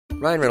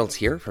Ryan Reynolds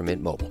here from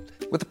Mint Mobile.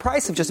 With the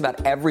price of just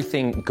about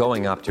everything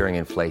going up during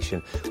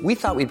inflation, we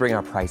thought we'd bring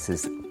our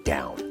prices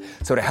down.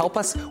 So to help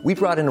us, we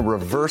brought in a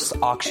reverse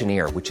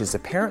auctioneer, which is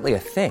apparently a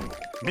thing.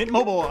 Mint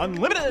Mobile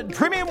Unlimited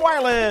Premium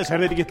Wireless. How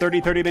to get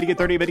 30, 30, bit to get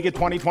 30, bit to get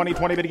 20, 20,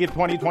 20, bit to get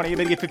 20, 20,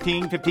 bit to get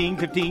 15, 15,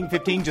 15,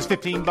 15, just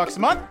 $15 a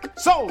month?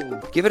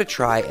 Sold! Give it a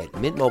try at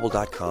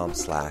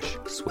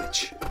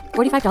mintmobile.com/switch.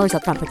 $45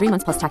 up front for 3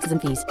 months plus taxes and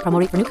fees. Promo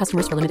rate for new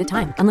customers for limited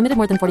time. Unlimited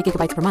more than 40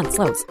 gigabytes per month.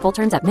 Slows full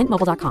terms at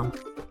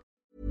mintmobile.com.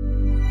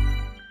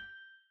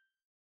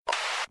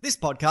 This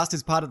podcast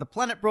is part of the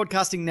Planet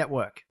Broadcasting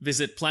Network.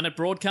 Visit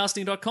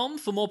planetbroadcasting.com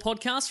for more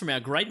podcasts from our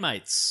great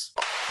mates.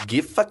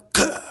 Give a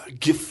cuh,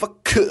 give a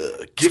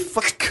cuh, give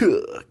a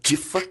cuh,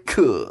 give a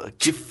cuh,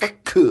 give a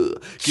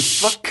cuh,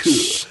 give a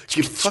cuh,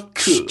 give a cuh, give a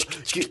cuh,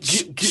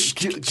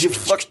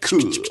 give a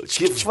cuh,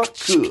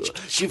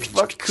 give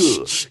a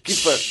cuh,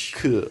 give a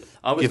cuh.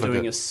 I was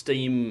doing a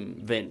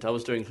steam vent. I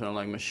was doing kind of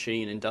like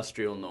machine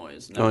industrial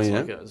noise. And was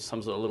like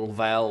some sort of little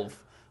valve,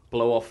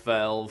 blow off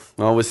valve.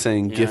 I was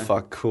saying give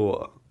a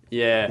cuh.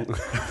 Yeah.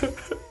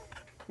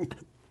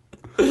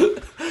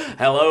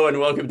 Hello and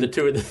welcome to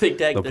Two in the Think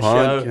Tank, the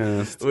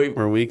podcast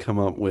where we come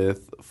up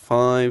with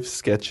 5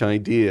 sketch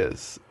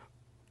ideas.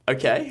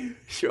 Okay,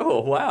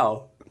 sure.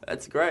 Wow,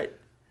 that's great.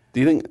 Do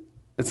you think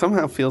it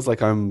somehow feels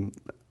like I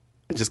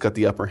just got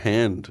the upper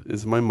hand?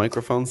 Is my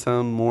microphone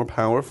sound more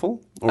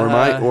powerful, or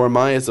am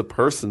I as a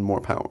person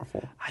more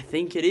powerful? I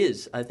think it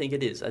is.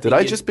 Did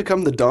I just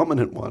become the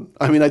dominant one?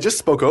 I mean, I just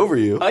spoke over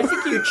you. I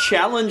think you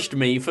challenged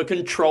me for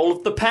control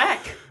of the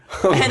pack,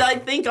 and I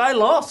think I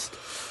lost.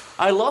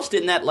 I lost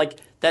in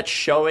that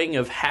showing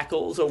of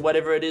hackles or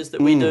whatever it is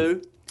that we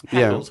do.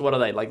 Hackles, what are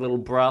they? Like little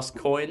brass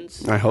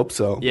coins? I hope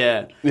so.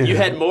 Yeah. You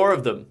had more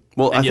of them.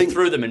 Well, and you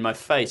threw them in my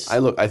face.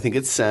 I think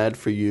it's sad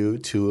for you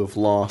to have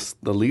lost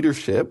the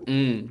leadership,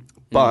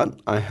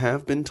 but I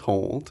have been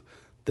told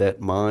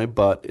that my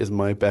butt is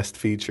my best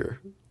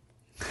feature.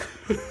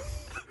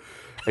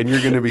 And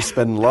you're going to be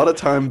spending a lot of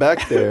time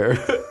back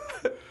there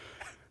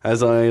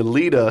as I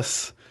lead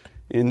us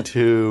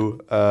into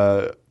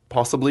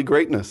possibly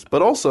greatness,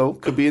 but also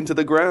could be into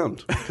the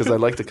ground, because I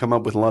like to come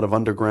up with a lot of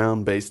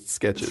underground-based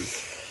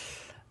sketches.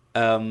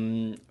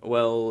 I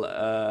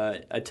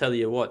tell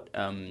you what,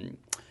 I'm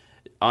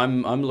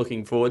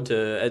looking forward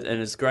to,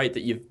 and it's great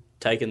that you've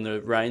taken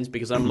the reins,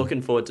 because I'm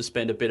looking forward to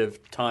spend a bit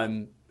of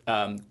time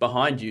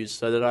behind you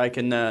so that I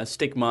can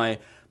stick my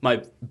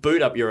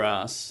boot up your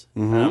ass.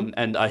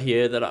 And I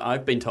hear that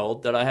I've been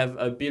told that I have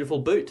a beautiful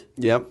boot.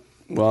 Yep.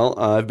 Well,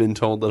 I've been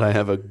told that I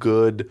have a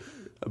good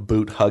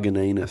boot-hugging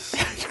anus.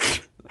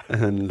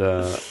 and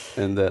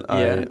that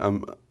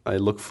I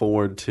look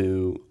forward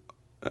to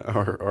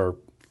our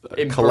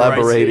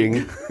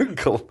collaborating,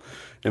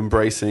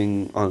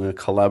 embracing on a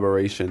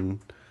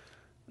collaboration.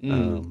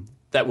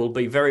 That will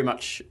be very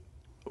much,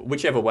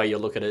 whichever way you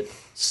look at it,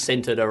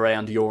 centered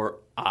around your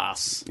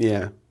ass.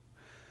 Yeah.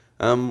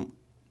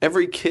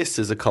 Every kiss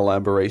is a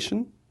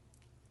collaboration.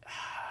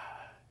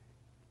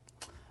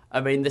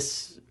 I mean,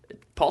 this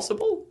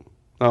possible?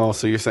 Oh,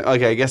 so you're saying,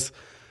 okay,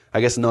 I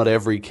guess not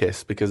every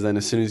kiss, because then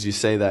as soon as you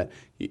say that,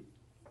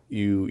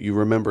 you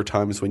remember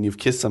times when you've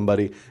kissed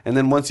somebody, and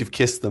then once you've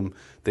kissed them,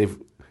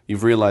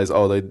 you've realized,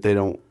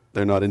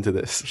 they're not into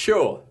this.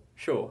 Sure.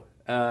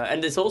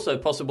 And it's also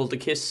possible to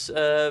kiss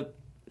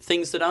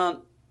things that aren't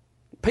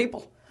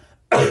people.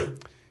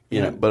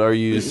 Yeah, but are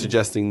you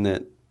suggesting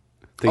that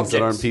things Objects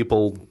that aren't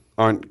people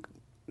aren't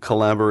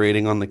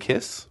collaborating on the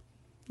kiss?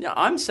 Yeah,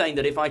 I'm saying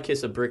that if I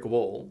kiss a brick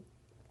wall,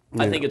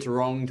 I think it's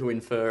wrong to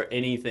infer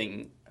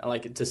anything,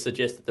 like to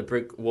suggest that the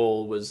brick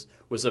wall was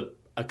a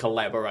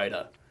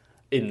collaborator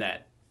in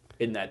that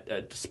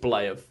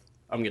display of,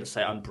 I'm going to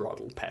say,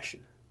 unbridled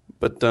passion.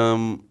 But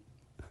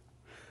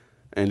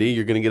Andy,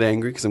 you're going to get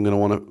angry because I'm going to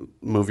want to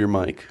move your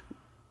mic.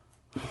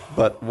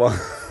 But what?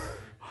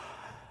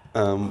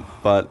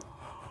 What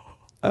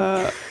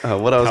I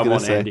was going to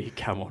say? Andy,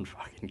 come on,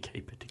 fucking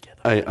keep it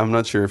together. I'm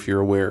not sure if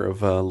you're aware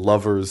of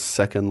Lover's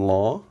second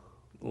law.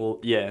 Well,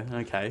 yeah,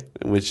 okay.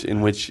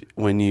 In which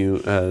when you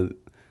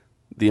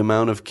the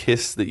amount of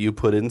kiss that you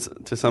put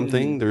into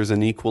something, there's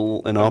an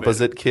equal and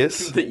opposite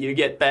kiss that you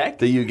get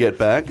back,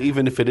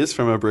 even if it is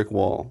from a brick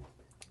wall.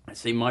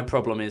 See, my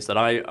problem is that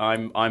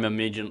I'm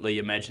immediately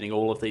imagining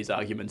all of these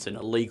arguments in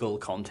a legal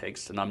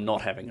context, and I'm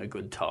not having a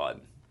good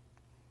time.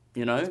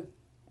 You know?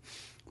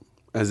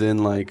 As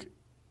in like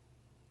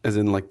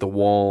the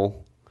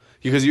wall,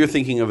 because you're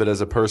thinking of it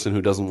as a person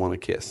who doesn't want to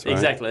kiss, right?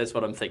 Exactly, that's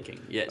what I'm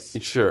thinking. Yes.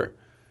 Sure.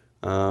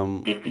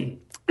 And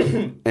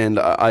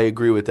I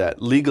agree with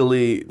that.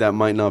 Legally, that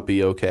might not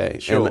be okay.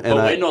 Sure, but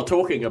we're not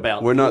talking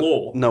about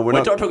law. No, we're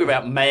not talking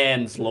about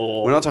man's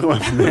law. We're not talking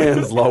about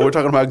man's law. We're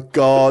talking about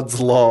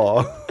God's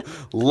law,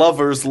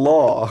 lover's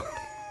law,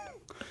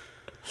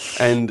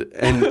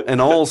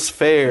 and all's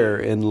fair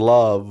in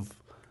love.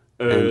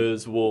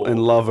 War.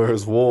 And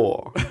lovers'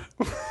 war.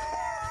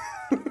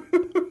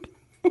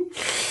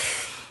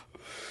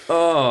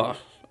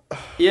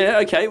 Yeah,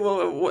 okay.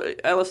 Well,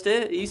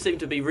 Alistair, you seem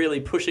to be really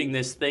pushing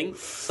this thing.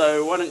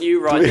 So why don't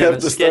you write we down have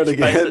a to sketch start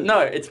based? again?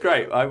 No, it's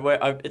great.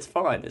 It's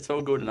fine. It's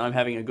all good, and I'm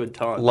having a good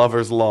time.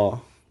 Lover's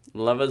Law.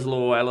 Lover's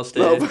Law,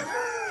 Alistair.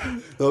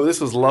 No, this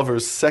was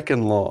Lover's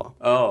second law.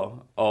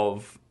 Oh,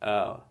 of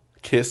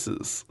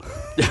Kisses.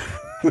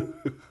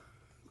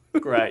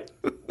 great.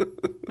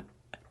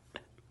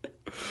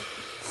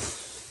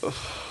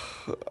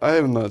 I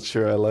am not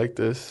sure I like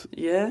this.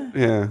 Yeah.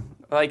 Yeah.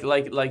 Like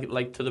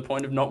to the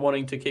point of not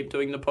wanting to keep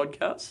doing the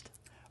podcast,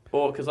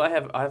 or because I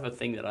have a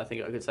thing that I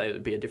think I could say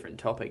would be a different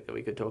topic that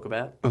we could talk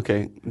about.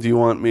 Okay. Do we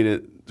want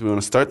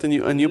to start a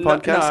new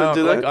podcast and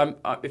do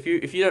that?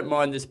 If you don't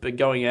mind this, but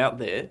going out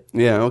there.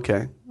 Yeah.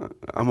 Okay.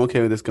 I'm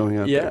okay with this going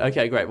out there. Yeah.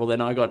 Okay. Great. Well, then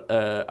I got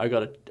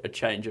a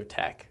change of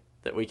tack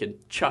that we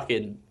could chuck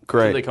in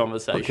Great. to the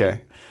conversation.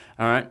 Okay.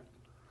 All right.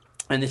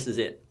 And this is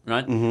it.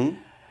 Right. Mm-hmm.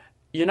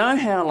 You know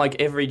how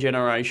like every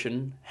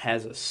generation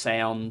has a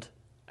sound.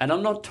 And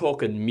I'm not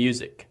talking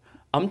music.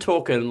 I'm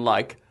talking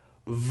like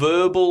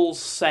verbal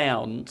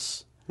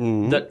sounds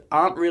that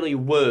aren't really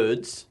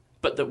words,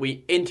 but that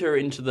we enter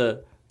into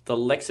the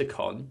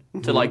lexicon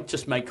to like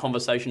just make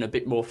conversation a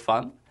bit more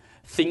fun.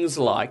 Things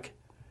like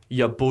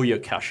your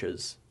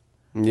booyakashas.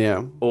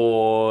 Yeah.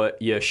 Or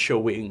your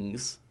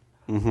showings.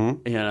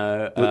 Mm-hmm. You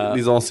know.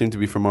 These all seem to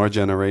be from our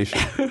generation.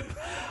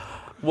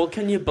 Well,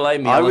 can you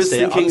blame me? I was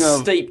Alistair? thinking I'm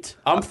of- steeped.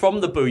 I'm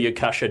from the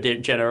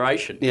booyakasha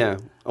generation. Yeah.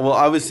 Well,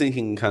 I was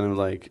thinking kind of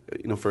like,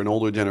 for an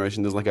older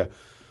generation, there's like a,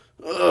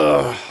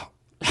 ugh.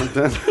 Like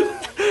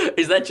that.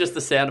 Is that just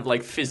the sound of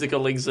like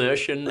physical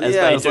exertion as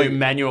Yeah, they it's do like-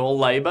 manual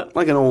labor?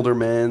 Like an older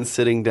man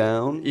sitting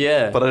down.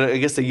 Yeah. But I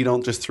guess that you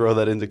don't just throw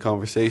that into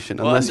conversation.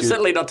 Well, unless you're...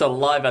 certainly not to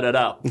liven it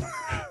up.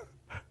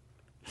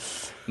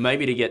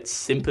 Maybe to get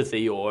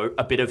sympathy or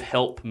a bit of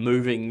help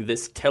moving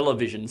this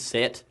television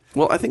set.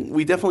 Well, I think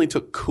we definitely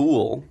took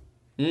cool.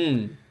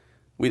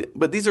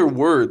 But these are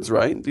words,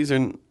 right? These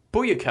are...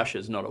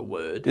 Booyakasha's not a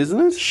word. Isn't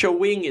it?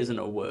 Showing isn't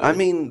a word. I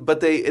mean,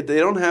 but they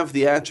don't have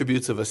the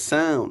attributes of a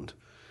sound.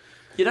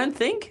 You don't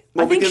think?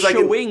 Well, I think because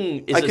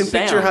showing is I a can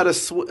sound. picture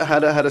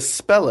how to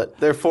spell it.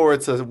 Therefore,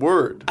 it's a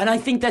word. And I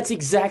think that's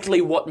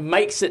exactly what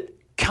makes it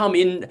come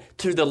in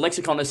to the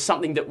lexicon as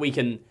something that we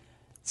can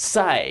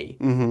say,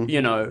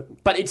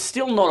 but it's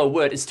still not a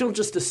word. It's still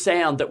just a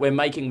sound that we're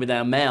making with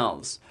our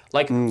mouths.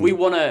 Like we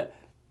want to,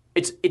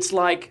 it's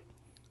like,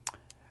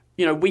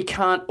 we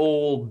can't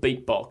all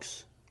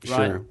beatbox,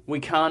 right? Sure. We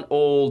can't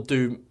all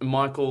do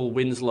Michael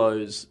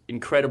Winslow's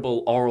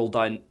incredible oral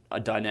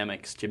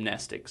dynamics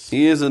gymnastics.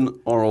 He is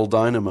an oral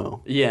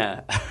dynamo.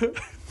 Yeah.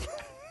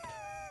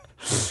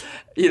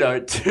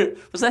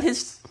 Was that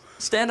his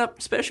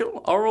stand-up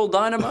special, Oral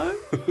Dynamo?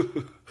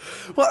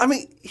 Well, I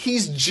mean,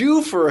 he's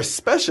due for a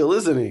special,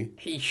 isn't he?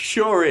 He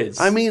sure is.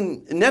 I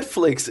mean,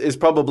 Netflix has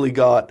probably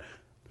got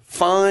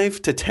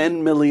 $5 to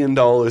 $10 million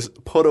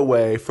put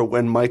away for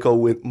when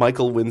Michael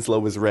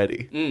Winslow is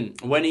ready.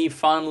 When he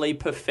finally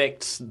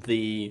perfects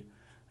the,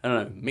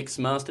 mix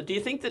master, do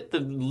you think that the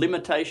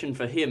limitation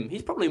for him,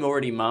 he's probably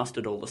already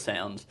mastered all the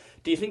sounds,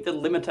 do you think the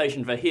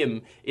limitation for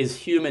him is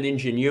human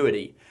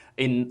ingenuity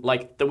in,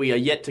 like, that we are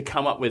yet to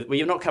come up with,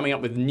 we are not coming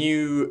up with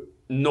new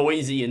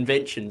noisy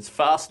inventions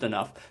fast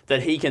enough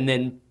that he can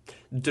then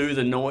do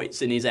the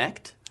noise in his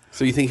act?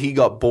 So you think he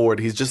got bored?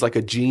 He's just like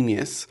a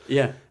genius.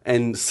 Yeah.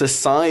 And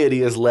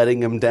society is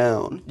letting him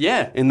down.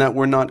 Yeah. In that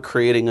we're not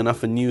creating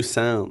enough new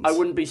sounds. I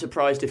wouldn't be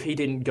surprised if he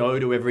didn't go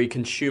to every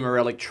consumer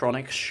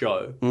electronics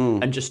show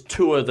and just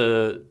tour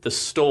the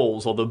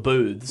stalls or the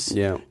booths,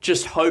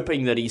 just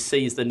hoping that he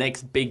sees the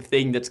next big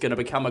thing that's going to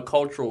become a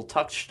cultural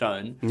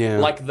touchstone,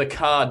 like the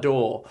car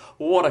door.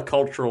 What a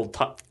cultural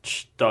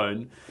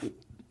touchstone.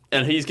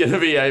 And he's going to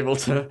be able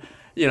to,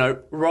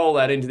 roll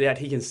that into the act.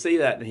 He can see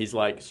that and he's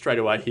like, straight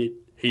away,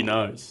 he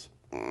knows.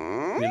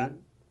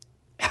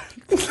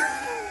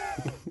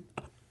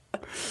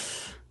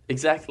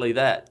 Exactly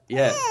that,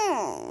 yeah.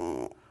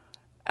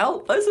 Al,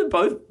 those are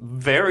both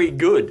very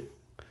good.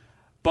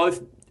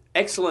 Both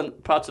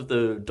excellent parts of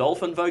the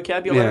dolphin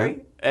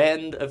vocabulary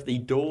and of the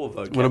door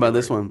vocabulary. What about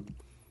this one?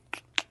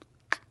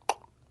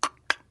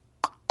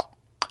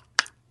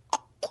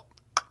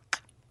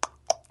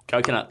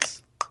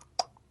 Coconuts.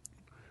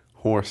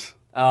 Horse.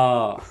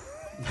 Oh.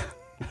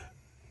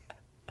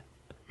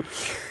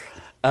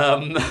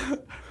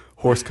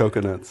 Horse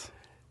coconuts.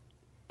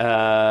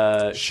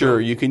 Sure,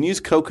 you can use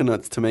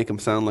coconuts to make them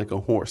sound like a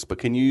horse, but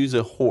can you use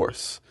a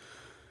horse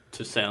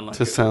to sound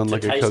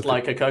like taste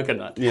like a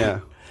coconut? Yeah.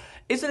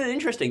 Isn't it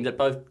interesting that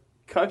both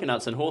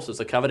coconuts and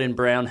horses are covered in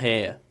brown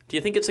hair? Do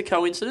you think it's a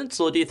coincidence,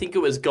 or do you think it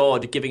was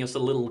God giving us a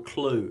little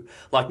clue,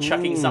 like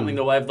chucking something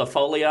the way of the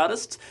Foley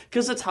artists?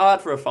 Because it's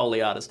hard for a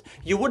Foley artist.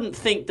 You wouldn't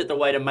think that the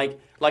way to make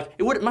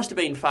it must have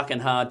been fucking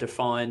hard to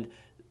find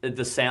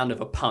the sound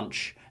of a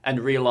punch and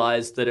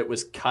realise that it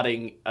was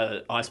cutting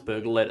an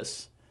iceberg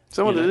lettuce. Is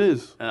that what it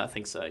is? I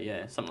think so,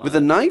 yeah. Something With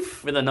like a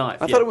knife? With a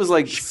knife, I thought it was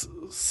like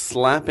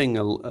slapping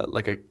I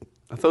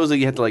thought it was like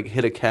you had to like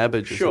hit a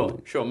cabbage or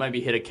something. Sure,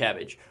 maybe hit a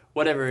cabbage.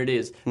 Whatever it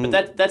is.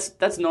 But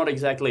that's not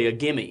exactly a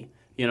gimme.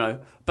 you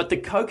know. But the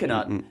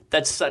coconut,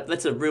 that's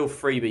a real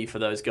freebie for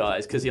those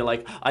guys because you're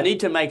like, I need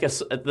to make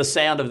the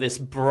sound of this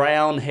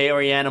brown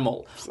hairy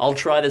animal. I'll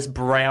try this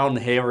brown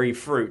hairy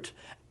fruit.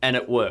 And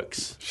it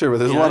works. Sure, but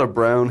there's a lot of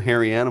brown,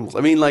 hairy animals.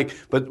 I mean, like,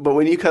 but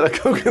when you cut a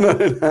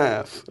coconut in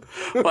half.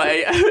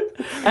 Wait,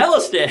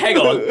 Alistair, hang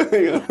on.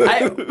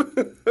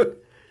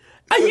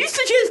 Are you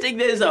suggesting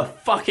there's a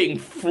fucking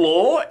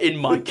flaw in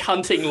my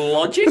cunting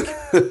logic?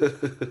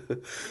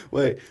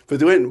 Wait,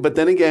 but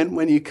then again,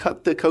 when you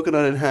cut the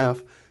coconut in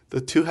half, the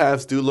two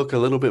halves do look a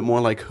little bit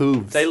more like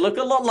hooves. They look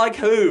a lot like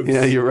hooves.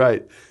 Yeah, you're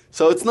right.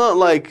 So it's not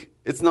like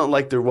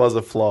there was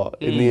a flaw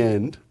in the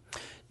end.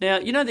 Now,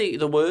 you know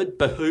the word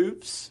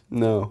behooves?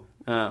 No.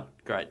 Oh,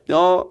 great.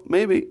 Oh,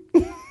 maybe.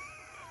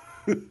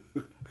 Do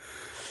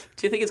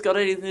you think it's got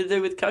anything to do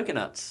with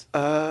coconuts?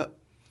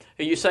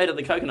 You say to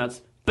the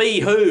coconuts,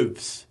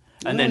 behooves,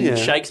 and then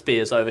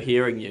Shakespeare's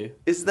overhearing you.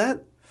 Is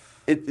that...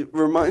 It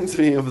reminds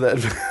me of that...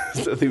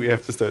 I think we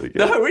have to start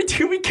again. No, we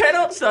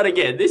cannot start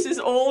again. This is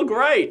all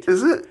great.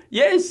 Is it?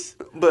 Yes.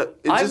 But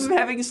I'm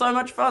having so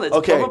much fun. It's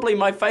probably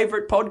my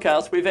favourite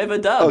podcast we've ever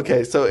done.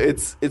 Okay, so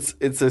it's a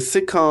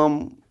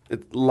sitcom...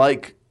 It's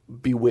like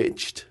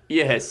Bewitched.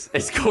 Yes,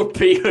 it's called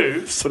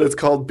Behooves. But it's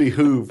called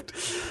Behooved.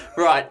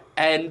 Right,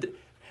 and...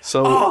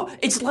 So...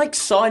 it's like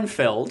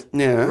Seinfeld.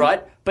 Yeah.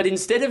 Right? But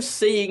instead of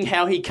seeing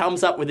how he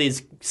comes up with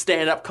his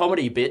stand-up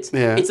comedy bits,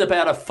 yeah. It's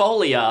about a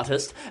Foley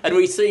artist, and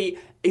we see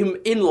him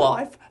in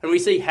life, and we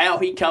see how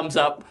he comes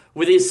up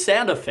with his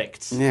sound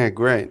effects. Yeah,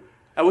 great.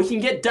 And we can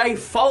get Dave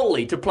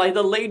Foley to play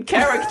the lead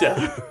character.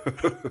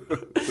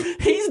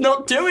 He's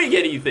not doing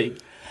anything.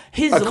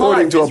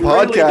 According to a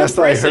podcast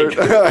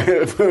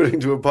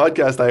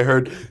I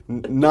heard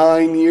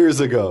 9 years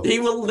ago. He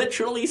will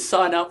literally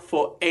sign up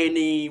for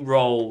any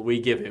role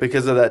we give him.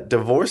 Because of that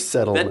divorce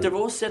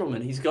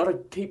settlement. He's got to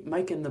keep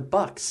making the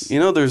bucks. You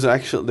know, there was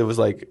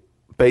like,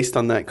 based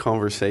on that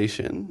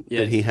conversation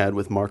that he had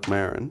with Mark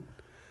Maron,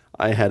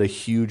 I had a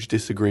huge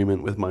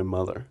disagreement with my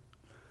mother.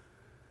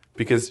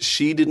 Because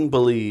she didn't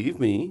believe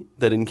me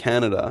that in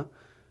Canada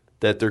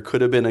that there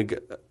could have been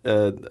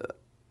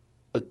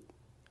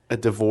a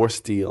divorce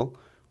deal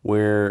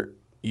where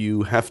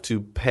you have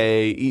to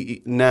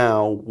pay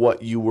now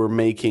what you were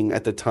making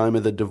at the time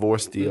of the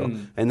divorce deal.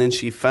 And then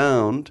she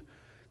found,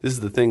 this is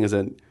the thing, is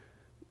that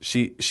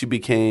she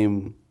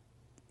became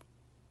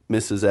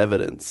Mrs.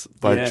 Evidence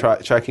by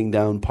tracking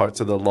down parts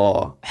of the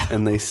law.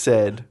 And it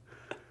said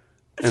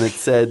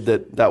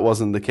that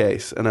wasn't the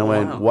case. And I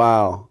went,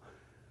 wow.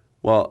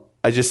 Well,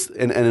 I just,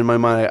 and in my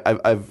mind,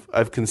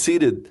 I've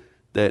conceded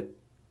that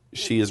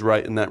she is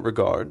right in that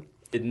regard.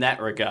 In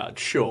that regard,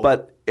 sure.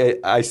 But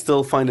I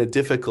still find it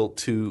difficult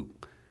to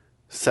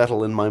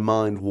settle in my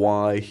mind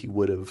why he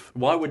would have...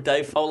 Why would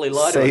Dave Foley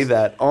lie to us? Say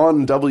that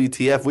on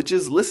WTF, which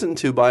is listened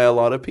to by a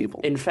lot of people.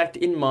 In fact,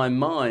 in my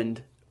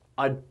mind,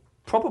 I'd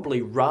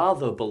probably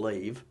rather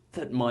believe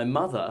that my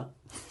mother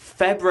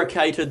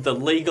fabricated the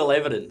legal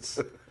evidence,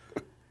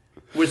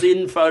 was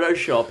in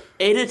Photoshop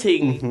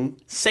editing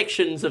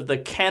sections of the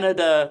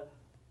Canada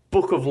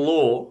Book of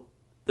Law,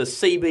 the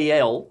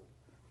CBOL,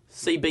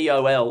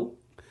 CBOL,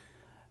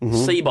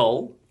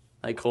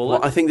 they call it.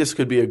 Well, I think this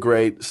could be a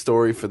great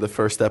story for the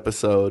first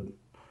episode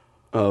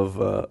of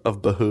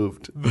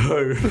Behooved.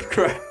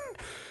 Great.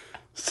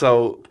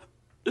 So,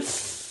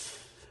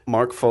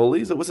 Mark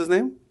Foley, what's his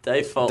name?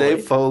 Dave Foley.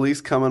 Dave Foley's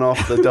coming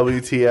off the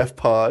WTF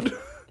pod.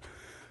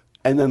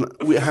 And then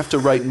we have to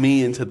write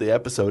me into the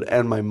episode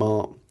and my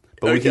mom.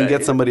 But we can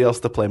get somebody else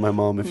to play my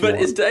mom if you want.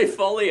 But is Dave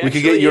Foley actually we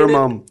could get your in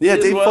mom. Yeah,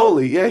 Dave well?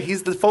 Foley. Yeah,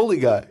 he's the Foley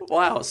guy.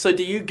 Wow. So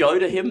do you go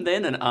to him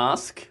then and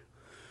ask?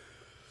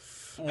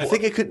 I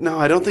think it could. No,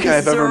 I don't think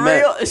I've ever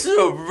met. This is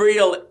a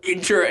real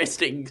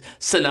interesting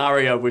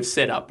scenario we've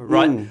set up,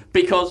 right?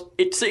 Because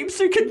it seems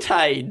to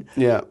contain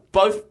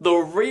both the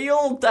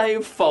real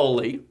Dave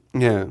Foley,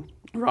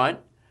 right,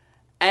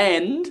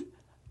 and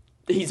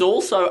he's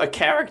also a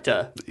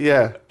character,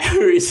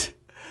 who's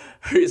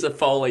a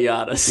Foley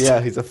artist. Yeah,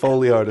 he's a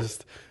Foley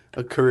artist,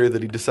 a career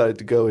that he decided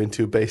to go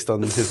into based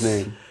on his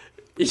name.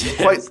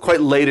 Yes.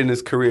 Quite late in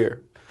his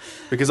career,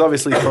 because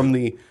obviously from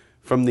the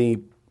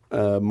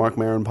Mark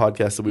Maron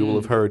podcast that we will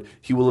have heard,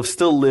 he will have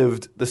still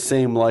lived the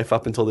same life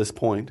up until this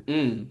point.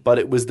 But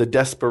it was the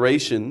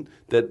desperation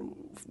that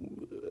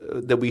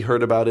we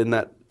heard about in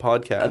that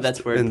podcast.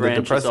 That's where it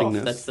branches off.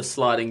 That's the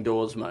Sliding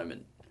Doors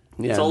moment.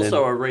 It's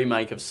also a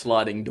remake of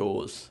Sliding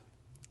Doors.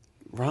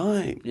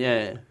 Right.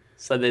 Yeah.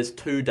 So there's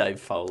two Dave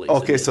Foleys.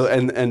 Okay,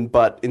 so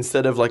but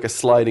instead of like a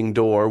sliding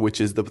door, which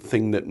is the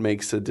thing that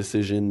makes a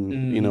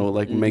decision,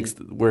 makes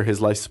where his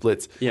life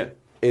splits. Yeah.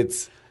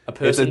 It's a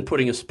person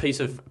putting a piece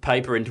of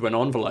paper into an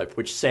envelope,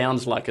 which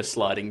sounds like a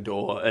sliding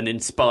door and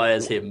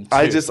inspires him.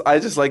 I just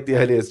like the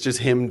idea. It's just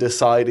him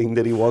deciding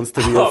that he wants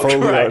to be a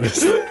Foley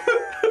artist.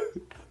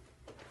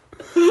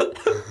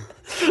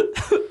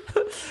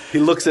 He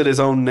looks at his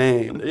own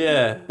name.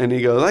 Yeah. And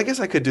he goes, I guess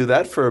I could do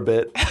that for a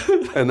bit.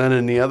 And then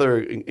in the other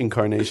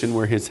incarnation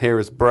where his hair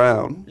is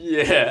brown.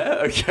 Yeah,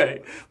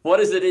 okay.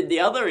 What is it in the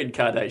other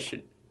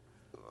incarnation?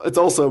 It's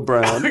also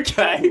brown.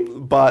 Okay.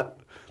 But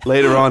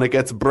later on it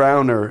gets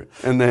browner,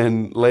 and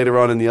then later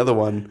on in the other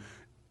one,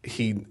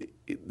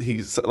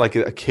 he's like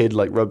a kid,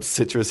 like rubs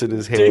citrus in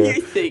his hair. Do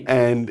you think-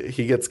 And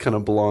he gets kind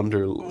of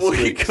blonder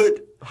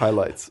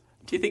highlights.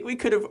 Do you think we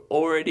could have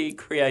already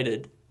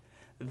created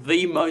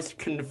the most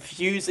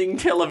confusing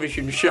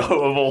television show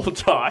of all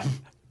time?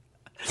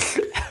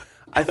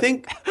 I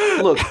think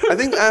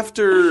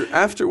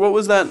after what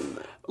was that?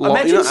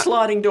 Imagine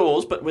sliding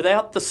doors, but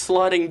without the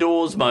sliding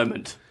doors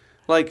moment.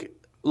 Like,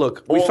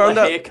 look, Or we found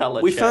the out hair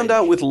colour we found change.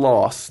 out with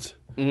Lost,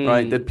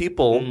 right, that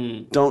people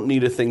don't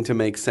need a thing to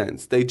make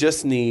sense. They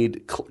just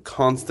need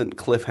constant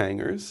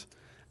cliffhangers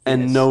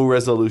and Yes. no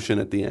resolution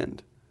at the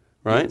end,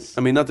 right? Yes.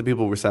 I mean, not that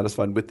people were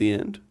satisfied with the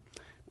end,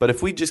 but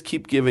if we just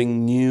keep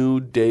giving new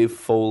Dave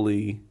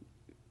Foley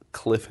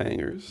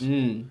cliffhangers,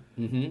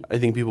 I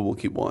think people will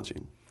keep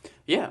watching.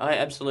 Yeah, I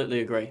absolutely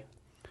agree.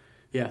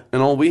 Yeah.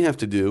 And all we have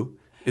to do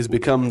is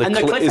become the And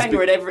the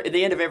cliffhanger at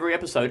the end of every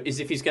episode is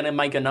if he's going to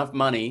make enough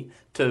money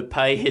to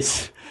pay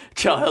his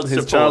child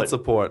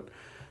support.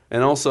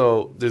 And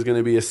also, there's going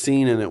to be a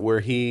scene in it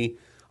where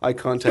I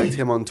contact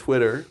him on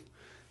Twitter,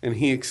 and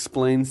he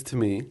explains to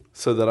me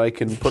so that I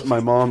can put my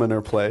mom in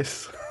her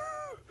place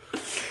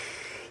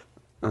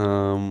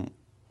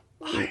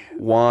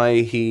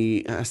why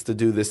he has to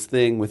do this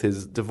thing with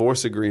his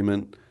divorce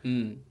agreement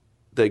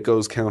that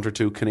goes counter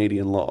to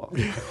Canadian law.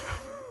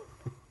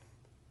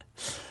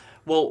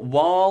 Well,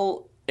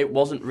 while it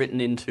wasn't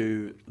written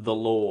into the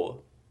law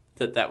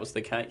that was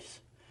the case,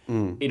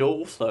 it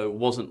also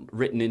wasn't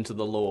written into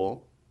the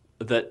law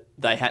that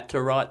they had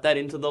to write that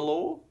into the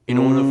law in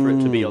order for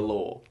it to be a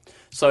law.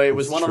 So it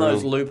was one of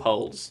those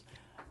loopholes,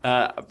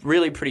 a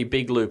really pretty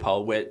big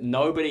loophole where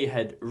nobody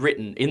had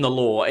written in the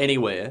law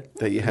anywhere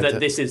that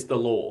this is the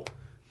law.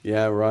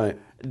 Yeah, right.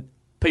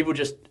 People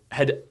just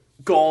had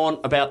gone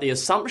about the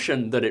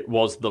assumption that it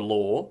was the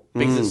law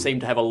because it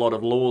seemed to have a lot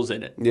of laws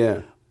in it.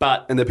 Yeah.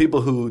 But And the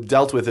people who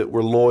dealt with it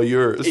were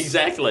lawyers.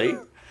 exactly.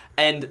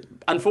 And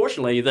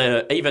unfortunately,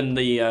 even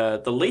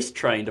the least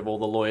trained of all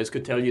the lawyers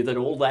could tell you that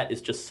all that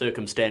is just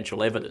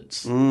circumstantial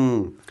evidence.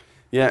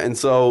 Yeah, and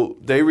so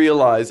they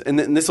realize, and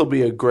this will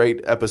be a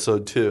great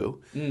episode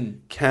too,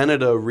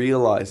 Canada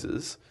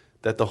realizes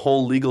that the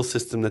whole legal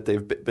system that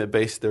they've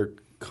based their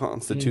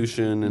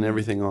constitution and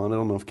everything on, I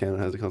don't know if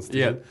Canada has a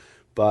constitution,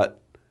 but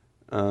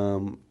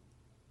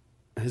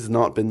has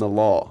not been the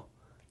law.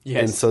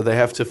 Yes. And so they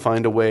have to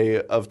find a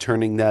way of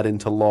turning that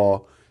into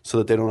law so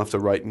that they don't have to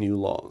write new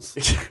laws.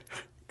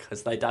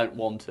 Because they don't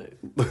want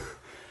to.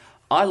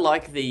 I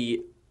like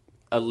the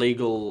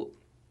illegal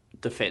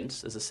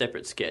defence as a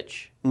separate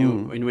sketch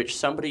in which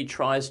somebody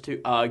tries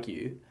to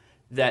argue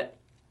that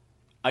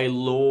a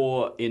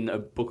law in a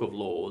book of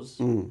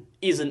laws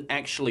isn't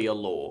actually a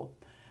law.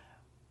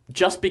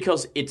 Just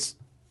because it's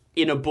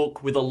in a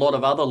book with a lot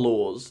of other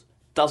laws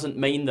doesn't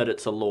mean that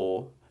it's a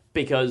law,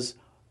 because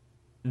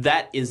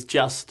that is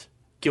just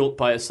guilt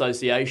by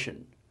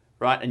association,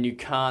 right? And you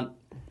can't,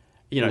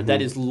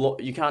 that is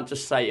you can't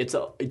just say it's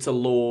a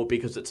law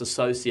because it's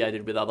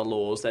associated with other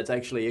laws. That's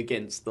actually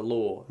against the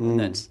law, and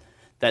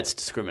that's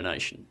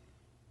discrimination.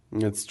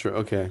 That's true.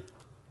 Okay.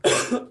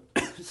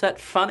 Is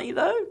that funny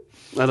though?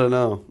 I don't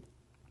know.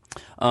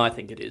 Oh, I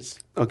think it is.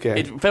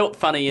 Okay. It felt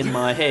funny in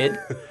my head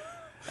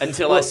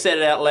until I said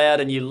it out loud,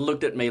 and you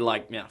looked at me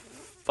like, "Yeah,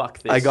 fuck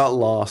this." I got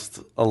lost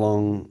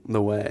along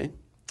the way.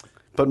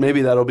 But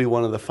maybe that'll be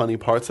one of the funny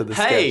parts of the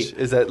sketch.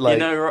 Is that like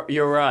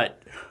you're right.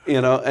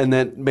 And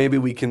then maybe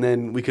we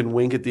can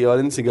wink at the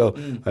audience and go,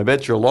 I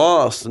bet you're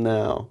lost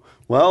now.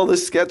 Well,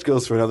 this sketch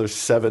goes for another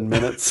 7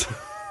 minutes.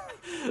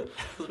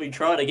 We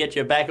try to get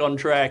you back on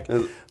track,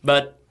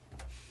 but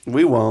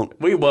we won't.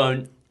 We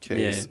won't.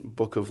 Jeez,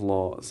 Book of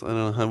Laws. I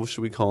don't know, what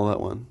should we call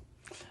that one?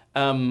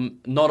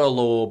 Not a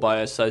law by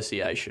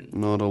association.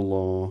 Not a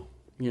law.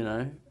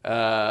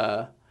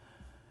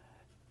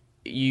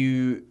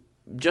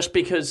 Just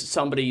because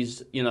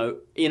somebody's,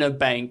 in a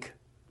bank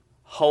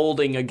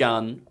holding a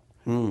gun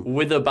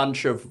with a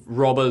bunch of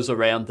robbers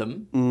around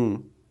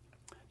them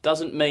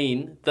doesn't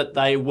mean that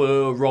they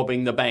were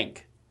robbing the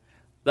bank.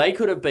 They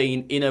could have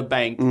been in a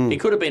bank. It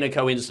could have been a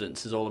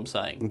coincidence, is all I'm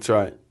saying. That's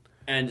right.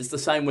 And it's the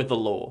same with the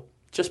law.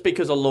 Just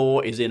because a law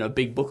is in a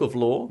big book of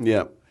law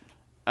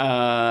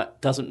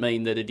doesn't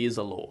mean that it is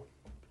a law.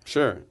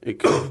 Sure. It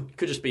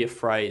could just be a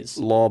phrase.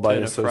 Law by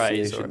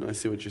association. I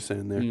see what you're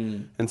saying there.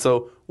 And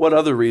so what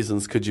other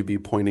reasons could you be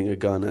pointing a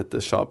gun at the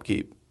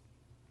shopkeep?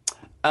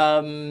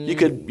 You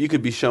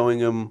could be showing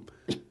him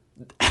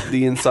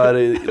the inside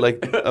of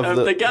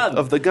the gun.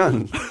 Of the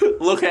gun.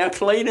 Look how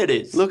clean it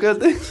is. Look at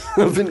this.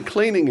 I've been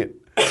cleaning it.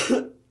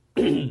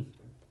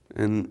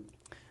 And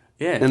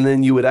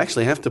then you would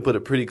actually have to put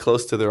it pretty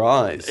close to their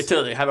eyes.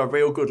 To have a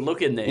real good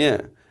look in there.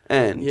 Yeah.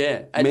 And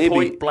maybe,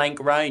 point blank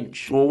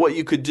range. Well, what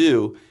you could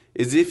do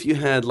is if you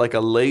had like a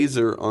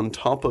laser on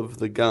top of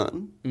the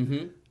gun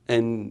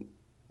and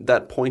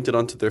that pointed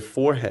onto their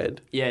forehead,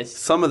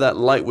 some of that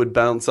light would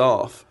bounce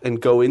off and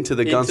go into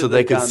the gun so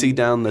they could see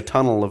down the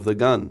tunnel of the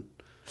gun.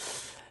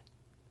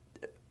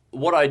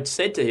 What I'd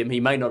said to him, he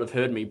may not have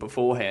heard me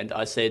beforehand,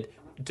 I said,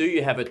 do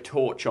you have a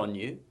torch on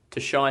you? to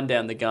shine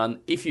down the gun.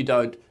 If you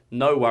don't,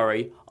 no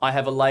worry. I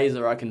have a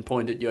laser I can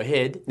point at your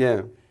head,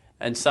 Yeah.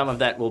 and some of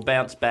that will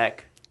bounce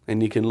back.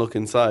 And you can look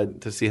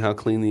inside to see how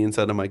clean the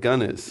inside of my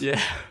gun is.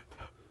 Yeah.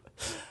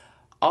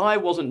 I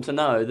wasn't to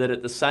know that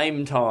at the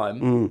same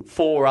time,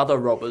 4 other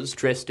robbers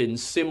dressed in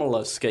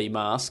similar ski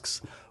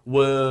masks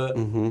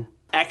were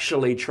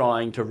actually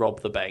trying to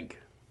rob the bank.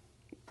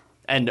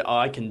 And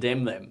I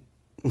condemn them.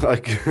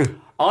 Like,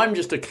 I'm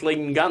just a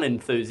clean gun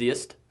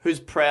enthusiast who's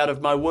proud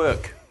of my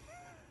work.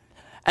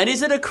 And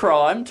is it a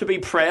crime to be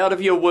proud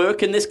of your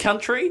work in this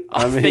country?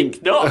 I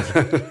think not.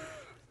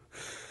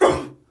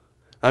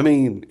 I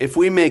mean, if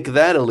we make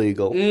that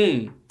illegal,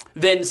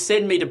 Then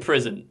send me to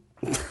prison.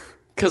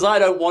 Because I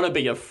don't want to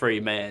be a free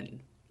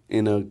man.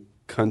 in a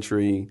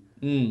country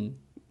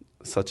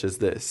such as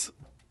this,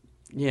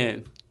 Yeah.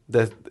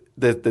 that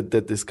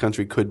this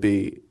country could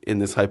be in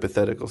this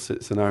hypothetical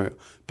scenario,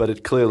 but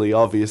it clearly,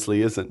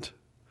 obviously isn't,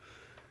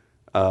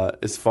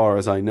 as far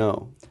as I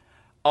know.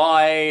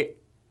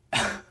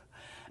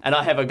 And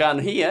I have a gun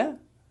here,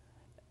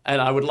 and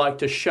I would like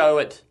to show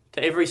it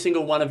to every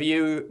single one of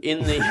you in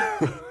the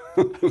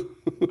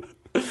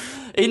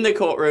in the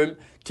courtroom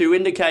to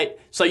indicate,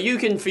 so you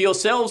can for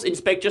yourselves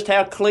inspect just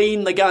how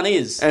clean the gun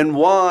is. And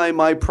why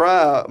my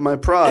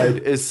pride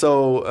is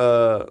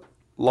so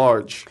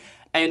large.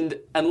 And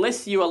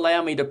unless you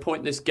allow me to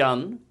point this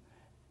gun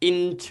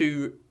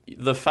into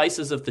the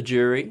faces of the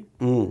jury,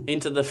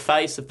 into the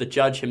face of the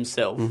judge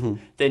himself,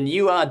 then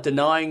you are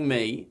denying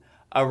me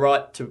a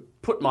right to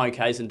put my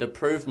case and to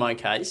prove my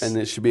case. And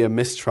it should be a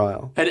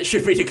mistrial. And it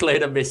should be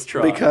declared a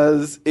mistrial.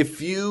 Because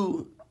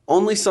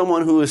only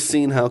someone who has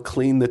seen how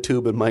clean the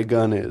tube in my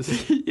gun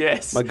is,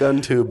 yes, my gun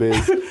tube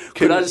is,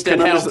 could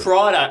understand how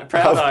proud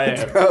I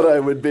am. Proud I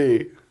would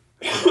be.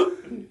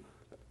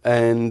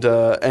 And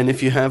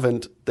if you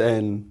haven't,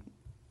 then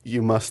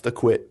you must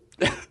acquit.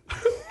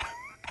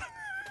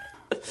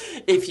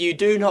 If you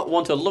do not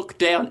want to look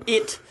down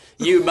it,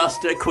 you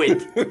must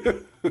acquit.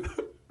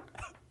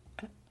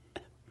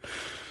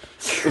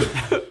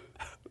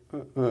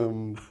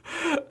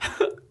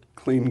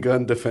 Clean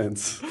gun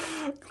defense.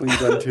 Clean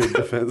gun tube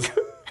defense.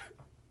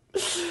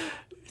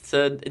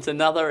 It's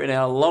another in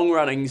our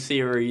long-running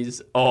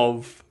series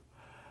of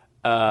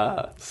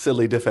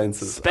Silly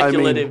defenses.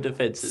 speculative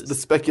defenses. The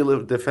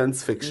speculative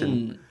defense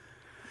fiction.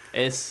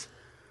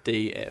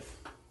 SDF.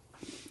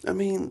 I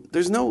mean,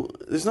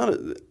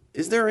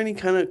 is there any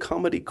kind of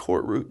comedy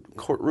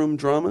courtroom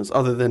dramas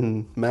other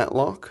than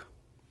Matlock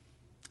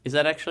Is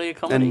that actually a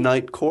comedy? and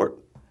Night Court?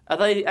 Are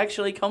they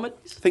actually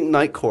comedies? I think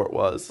Night Court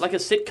was. Like a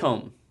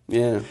sitcom?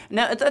 Yeah.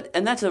 Now,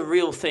 that's a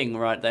real thing,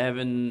 right? They have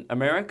in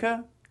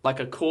America, like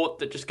a court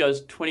that just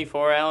goes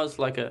 24 hours,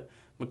 like a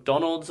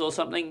McDonald's or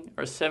something,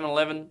 or a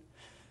 7-Eleven,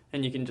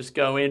 and you can just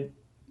go in,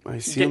 I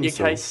assume get your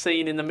so. case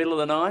seen in the middle of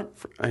the night.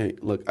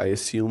 I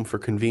assume for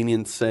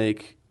convenience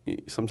sake,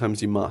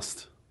 sometimes you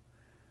must.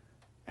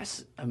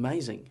 That's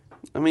amazing.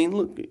 I mean,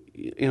 look,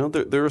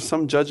 there are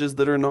some judges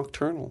that are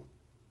nocturnal.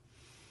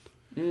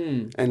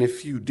 And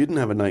if you didn't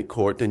have a night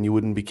court, then you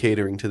wouldn't be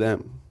catering to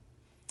them.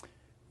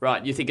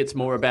 Right, you think it's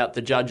more about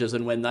the judges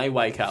and when they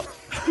wake up.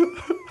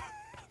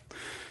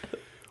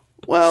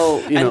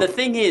 Well, And the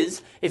thing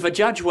is, if a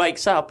judge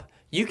wakes up,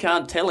 you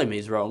can't tell him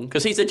he's wrong,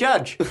 because he's a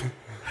judge.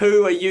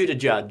 Who are you to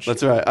judge?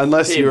 that's right.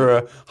 Unless him? you're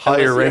a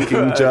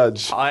higher-ranking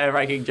judge.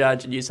 Higher-ranking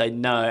judge, and you say,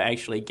 no,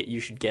 actually, you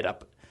should get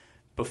up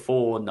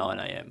before 9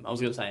 a.m. I was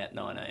going to say at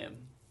 9 a.m.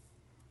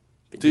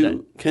 But you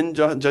don't. Can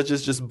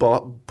judges just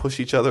push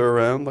each other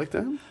around like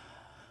that?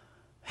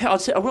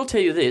 I will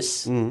tell you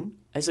this.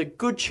 There's a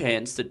good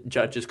chance that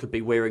judges could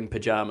be wearing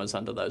pyjamas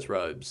under those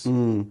robes.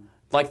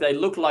 Like they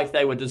look like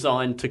they were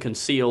designed to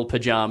conceal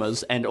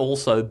pyjamas and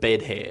also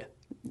bed hair.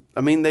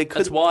 I mean, they could.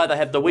 That's why they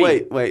have the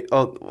wig. Wait.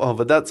 Oh,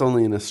 but that's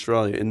only in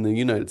Australia. In the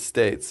United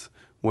States,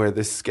 where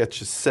this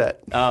sketch is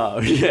set, Oh,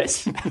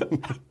 yes.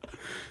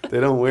 they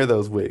don't wear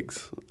those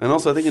wigs. And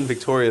also, I think in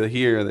Victoria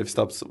here, they've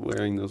stopped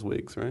wearing those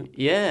wigs, right?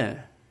 Yeah.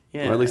 Or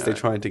at least they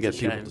tried to get It's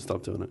a people shame. to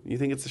stop doing it. You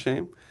think it's a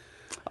shame?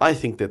 I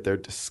think that they're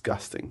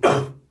disgusting.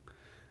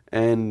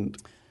 and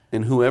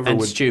whoever And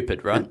would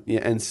stupid, right?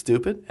 and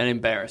stupid. And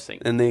embarrassing.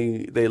 And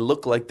they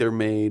look like they're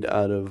made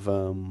out of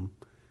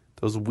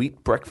those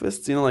wheat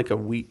breakfasts, like a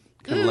wheat,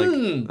 kind of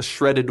like a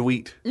shredded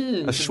wheat,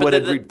 a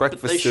shredded wheat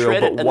breakfast they cereal,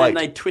 shred it but white. and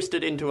then they twist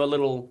it into a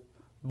little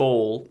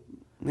ball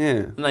Yeah,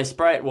 and they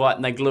spray it white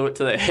and they glue it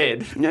to their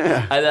head.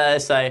 Yeah. And then they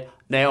say,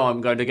 now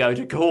I'm going to go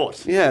to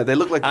court. yeah, they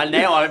look like. And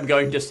now I'm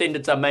going to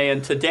sentence a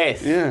man to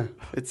death. Yeah,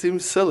 it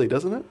seems silly,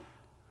 doesn't it?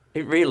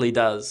 It really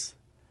does.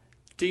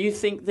 Do you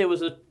think there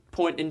was a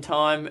point in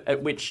time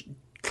at which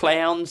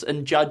clowns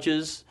and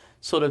judges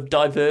sort of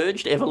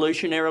diverged,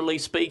 evolutionarily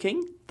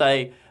speaking?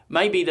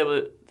 Maybe there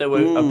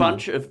were a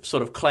bunch of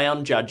sort of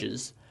clown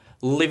judges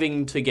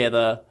living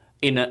together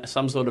in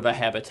some sort of a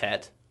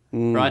habitat,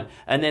 right?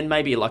 And then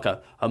maybe like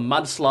a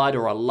mudslide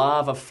or a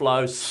lava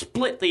flow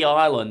split the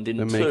island in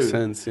That two. makes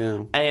sense.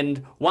 Yeah.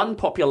 And one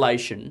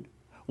population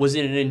was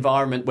in an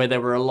environment where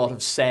there were a lot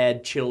of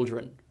sad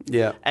children,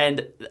 Yeah.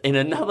 And in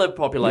another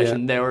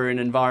population, they were in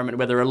an environment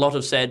where there were a lot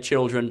of sad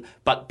children,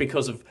 but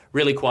because of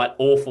really quite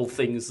awful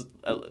things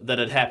that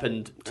had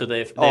happened to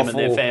them and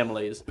their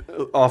families.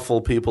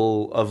 Awful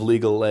people of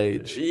legal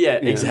age. Yeah,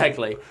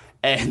 exactly.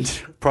 And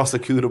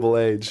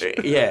prosecutable age.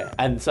 Yeah,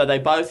 and so they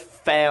both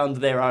found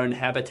their own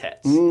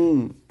habitats.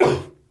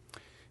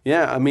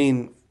 Yeah, I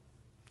mean,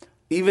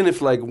 even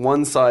if like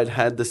one side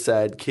had the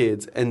sad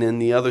kids and then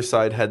the other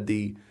side had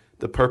the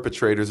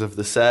perpetrators of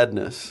the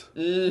sadness,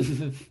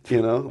 you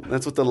know,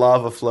 that's what the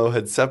lava flow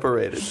had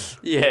separated.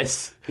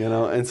 Yes. You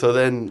know, and so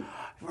then...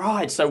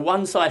 Right, so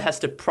one side has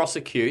to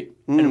prosecute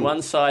and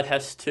one side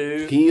has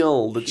to...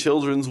 heal the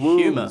children's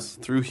wounds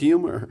through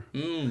humor.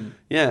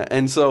 Yeah,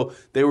 and so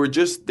they were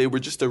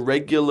just a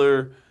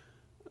regular...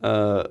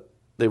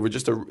 they were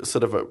just a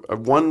sort of a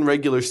one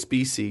regular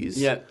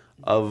species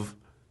of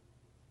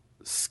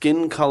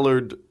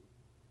skin-colored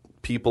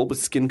people with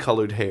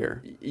skin-colored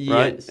hair,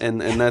 right? Yes. And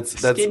that's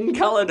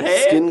skin-colored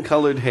hair?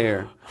 Skin-colored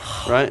hair,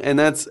 right? And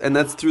that's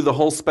through the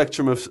whole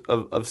spectrum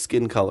of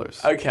skin colors.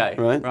 Okay,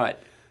 right.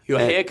 Your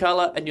hair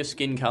color and your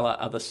skin color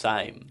are the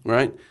same.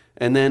 Right.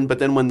 But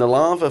then when the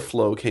lava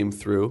flow came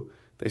through,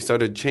 they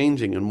started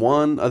changing. And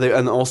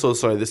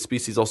this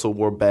species also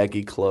wore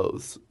baggy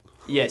clothes.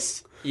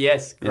 Yes,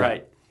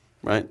 great.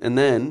 Right. And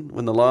then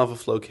when the lava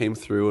flow came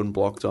through and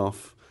blocked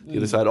off the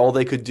other side, all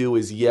they could do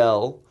is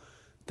yell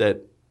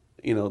that,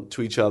 you know,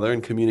 to each other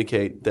and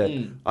communicate that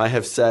I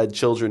have sad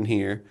children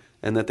here,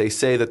 and that they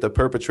say that the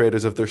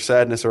perpetrators of their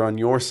sadness are on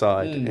your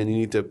side, and you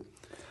need to...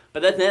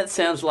 But that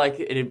sounds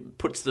like it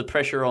puts the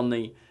pressure on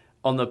the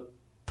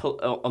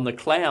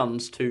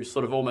clowns to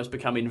sort of almost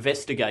become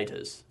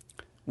investigators.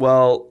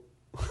 Well,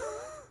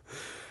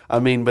 I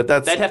mean, but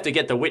that's... They'd have to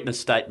get the witness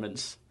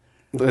statements.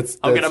 I'm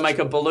going to make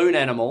a balloon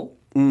animal,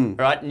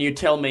 right? And you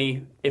tell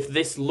me if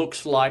this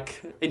looks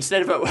like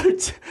instead of a.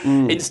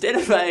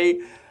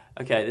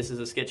 Okay, this is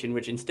a sketch in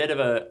which instead of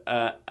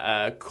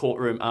a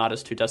courtroom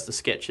artist who does the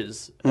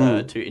sketches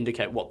to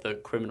indicate what the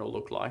criminal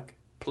looked like.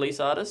 Police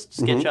artist,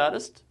 sketch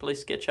artist, police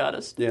sketch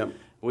artist. Yeah.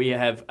 We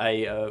have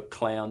a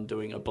clown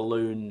doing a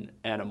balloon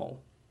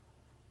animal,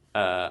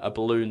 a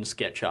balloon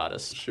sketch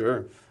artist.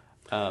 Sure.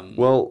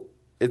 Well,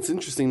 it's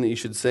interesting that you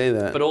should say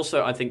that. But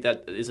also, I think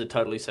that is a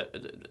totally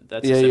separate.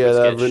 That's a separate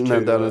sketch. I've written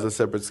that down as a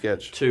separate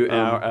sketch to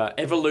our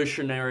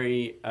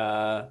evolutionary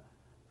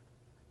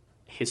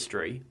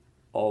history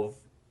of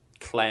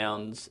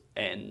clowns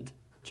and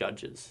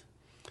judges.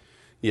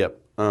 Yep.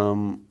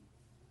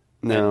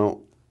 Now.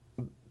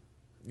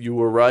 You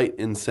were right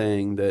in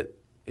saying that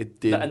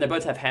it did... And they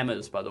both have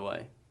hammers, by the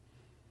way.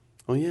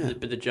 Oh, yeah.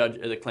 But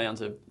the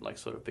clowns are like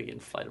sort of big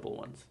inflatable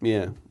ones.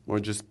 Yeah, or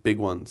just big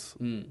ones.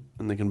 And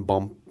they can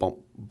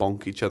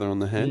bonk each other on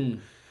the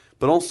head.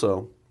 But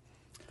also,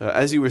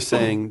 as you were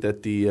saying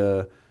that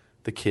the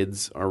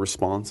kids are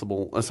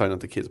responsible... sorry, not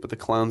the kids, but the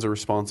clowns are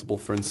responsible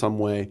for in some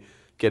way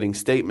getting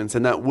statements.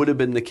 And that would have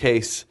been the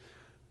case.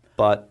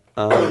 But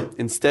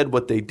instead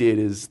what they did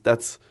is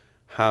that's...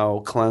 how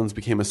clowns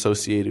became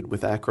associated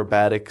with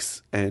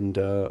acrobatics and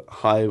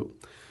high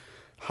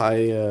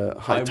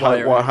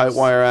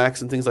wire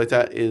acts and things like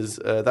that is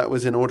that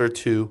was in order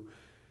to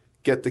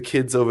get the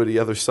kids over to the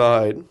other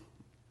side,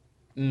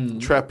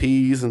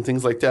 trapeze and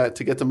things like that,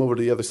 to get them over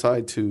to the other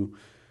side to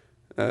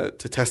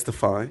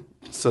testify,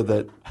 so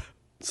that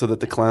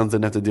the clowns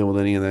didn't have to deal with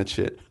any of that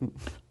shit.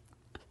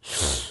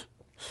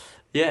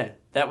 Yeah,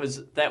 that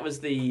was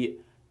the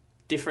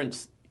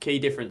key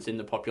difference in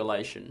the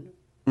population.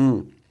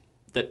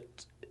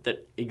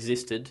 That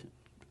existed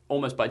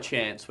almost by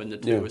chance when the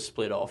two were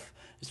split off,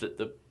 is that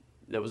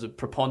there was a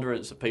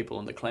preponderance of people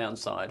on the clown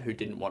side who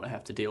didn't want to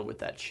have to deal with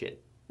that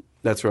shit.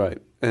 That's right,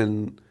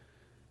 and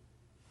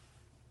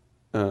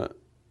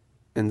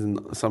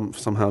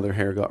somehow their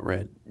hair got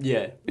red.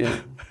 Yeah.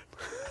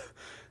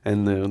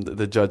 And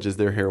the judges,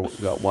 their hair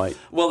got white.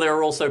 Well, there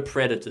were also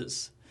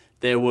predators.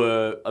 There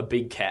were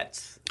big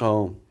cats.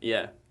 Oh.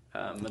 Yeah.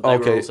 And they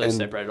were also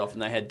separated off,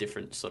 and they had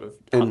different sort of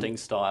hunting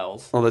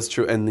styles. Oh, that's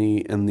true. And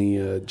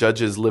the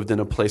judges lived in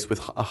a place with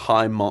a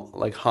high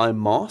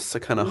moss, a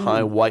kind of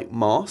high white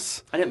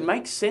moss. And it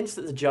makes sense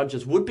that the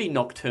judges would be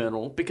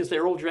nocturnal because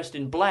they're all dressed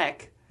in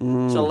black,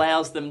 which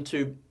allows them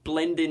to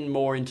blend in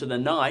more into the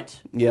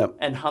night. Yep.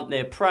 And hunt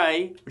their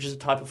prey, which is a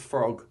type of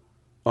frog.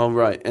 Oh,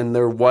 right. And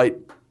their white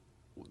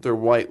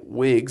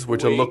wigs were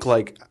to look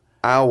like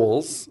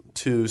owls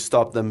to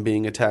stop them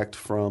being attacked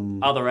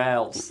from other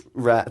owls,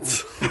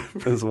 rats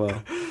as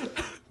well.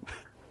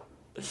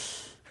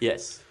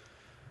 Yes,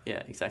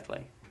 yeah,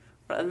 exactly.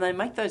 And they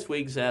make those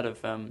wigs out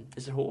of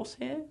is it horse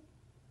hair?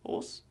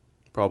 Horse?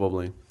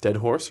 Probably dead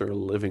horse or a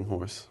living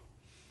horse.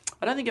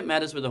 I don't think it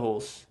matters with a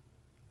horse.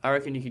 I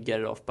reckon you could get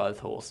it off both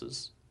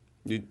horses.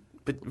 But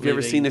have you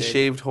ever seen a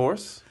shaved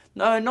horse?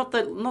 No, not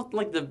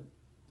like the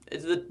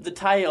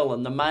tail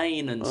and the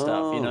mane and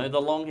stuff, you know, the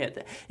long hair.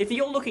 If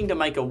you're looking to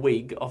make a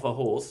wig off a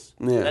horse,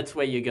 that's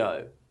where you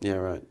go. Yeah,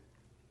 right.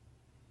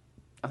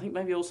 I think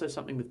maybe also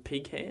something with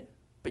pig hair,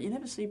 but you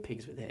never see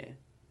pigs with hair.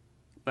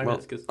 Maybe well,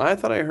 that's 'cause... I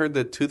thought I heard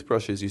that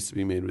toothbrushes used to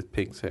be made with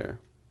pig's hair.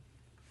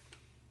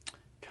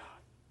 God,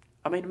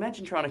 I mean,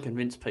 imagine trying to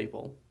convince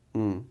people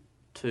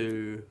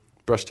to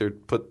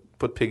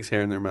put pig's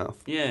hair in their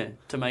mouth.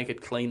 to make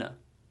it cleaner.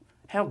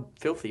 How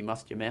filthy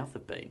must your mouth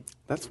have been?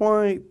 That's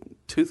why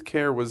tooth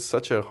care was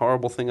such a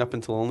horrible thing up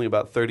until only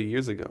about 30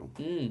 years ago.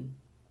 Yeah.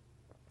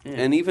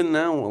 And even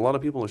now, a lot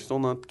of people are still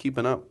not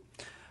keeping up.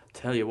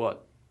 Tell you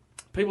what,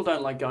 people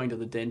don't like going to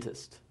the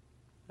dentist.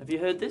 Have you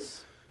heard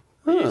this?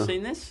 Have you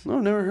seen this? No,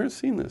 I've never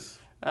seen this.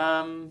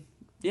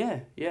 Yeah.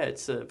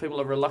 It's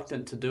people are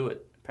reluctant to do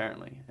it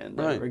apparently, and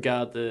they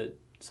regard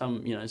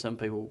some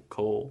people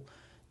call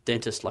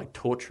dentists like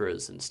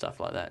torturers and stuff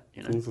like that.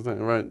 You know, Things like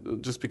that,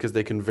 right? Just because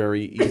they can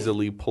very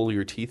easily pull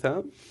your teeth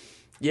out.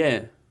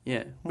 Yeah,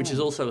 which is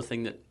also a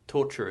thing that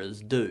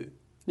torturers do.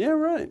 Yeah,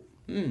 right.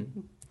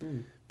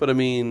 But I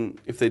mean,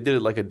 if they did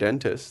it like a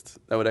dentist,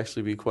 that would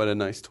actually be quite a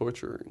nice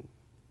torturing.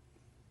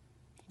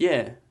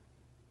 Yeah.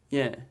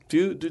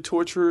 Do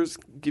torturers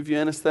give you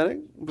anesthetic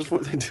before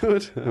they do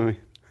it? I mean,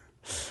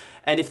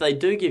 And if they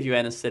do give you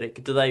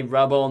anesthetic, do they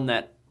rub on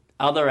that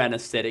other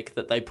anesthetic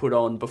that they put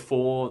on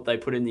before they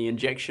put in the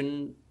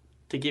injection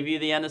to give you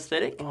the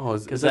anesthetic? oh,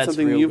 is that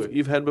something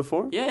you've had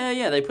before?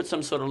 Yeah. They put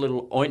some sort of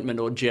little ointment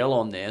or gel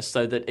on there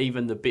so that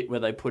even the bit where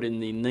they put in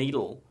the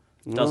needle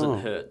doesn't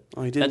hurt.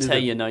 Oh, he didn't That's do how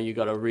that. you know you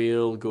got a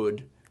real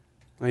good...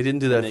 He didn't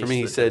do that for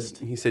me. He said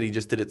Anaesthetist. he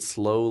just did it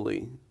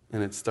slowly,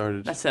 and it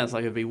started. That sounds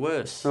like it'd be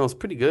worse. No, it's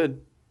pretty good.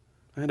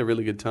 I had a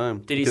really good time.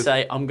 Did he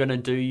say, I'm going to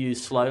do you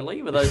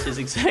slowly? Were those his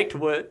exact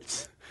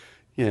words?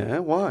 Yeah,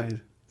 why?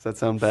 Does that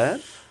sound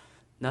bad?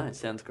 No, it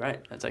sounds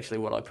great. That's actually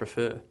what I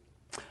prefer.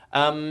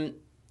 Can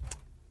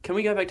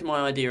we go back to my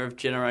idea of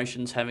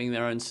generations having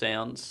their own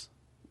sounds?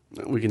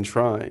 We can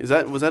try.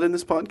 Was that in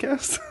this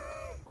podcast?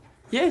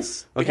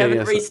 Yes. We Okay, haven't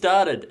yes.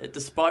 restarted,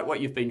 despite what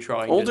you've been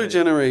trying Older to do.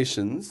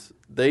 generations,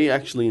 they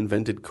actually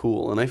invented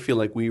cool, and I feel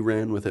like we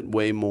ran with it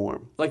way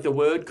more. Like the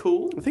word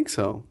cool? I think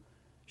so.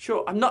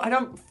 Sure.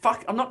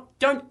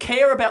 Don't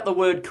care about the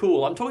word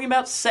cool. I'm talking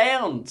about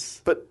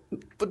sounds. But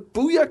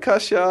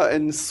booyakasha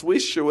and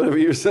swish or whatever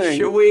you're saying.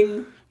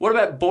 Chewing. What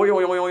about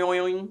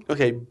boing?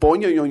 Okay,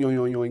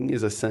 boing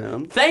is a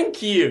sound.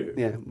 Thank you.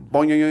 Yeah,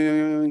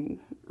 boing.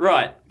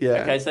 Right.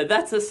 Yeah. Okay, so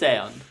that's a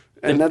sound.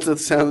 And that's a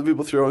sound that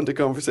people throw into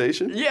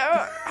conversation?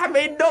 Yeah, I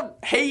mean,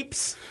 not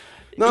heaps.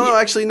 No,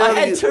 actually, no. I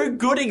had two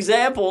good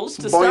examples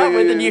to start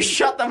with, and you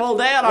shut them all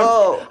down.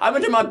 Well- I'm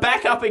into my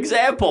backup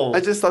example.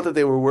 I just thought that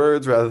they were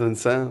words rather than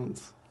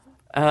sounds.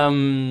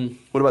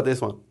 What about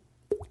this one?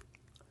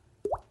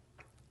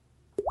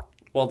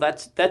 Well,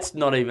 that's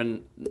not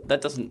even...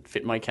 That doesn't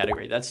fit my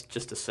category. That's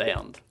just a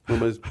sound. What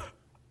was...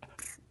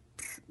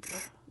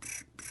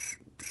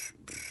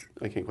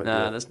 I can't quite do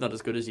Nah, that. that's not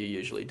as good as you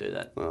usually do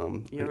that.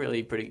 You're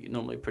really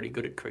normally pretty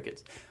good at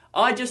crickets.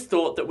 I just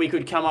thought that we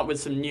could come up with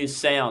some new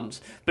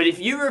sounds. But if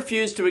you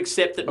refuse to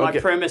accept that my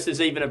Okay. premise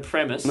is even a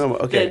premise, No,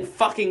 okay. then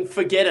fucking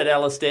forget it,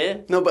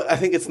 Alistair. No, but I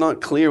think it's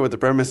not clear what the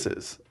premise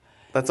is.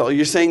 That's all.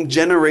 You're saying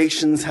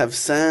generations have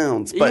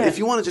sounds. But Yeah. if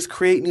you want to just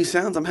create new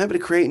sounds, I'm happy to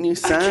create new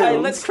sounds. Okay,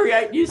 let's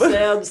create new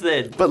sounds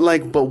then. But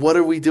what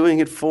are we doing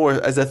it for?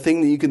 As a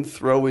thing that you can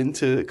throw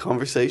into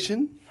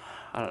conversation?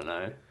 I don't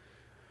know.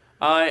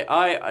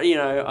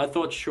 I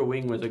thought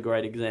shwing was a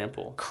great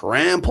example.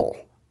 Crample.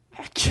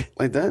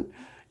 Like that?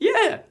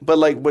 Yeah. But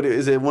what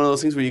is it one of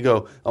those things where you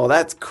go, oh,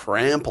 that's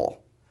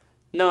crample.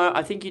 No,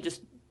 I think you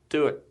just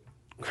do it.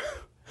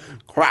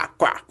 Quack,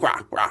 quack,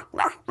 quack, quack,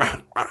 quack,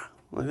 quack, quack.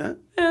 Like that?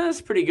 Yeah,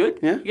 that's pretty good.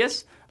 Yeah? I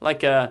guess.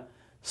 Like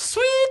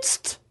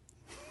switched.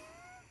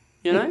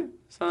 You know?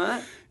 Something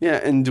like that. Yeah,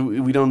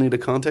 and we don't need a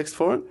context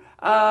for it?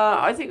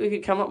 I think we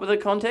could come up with a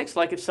context,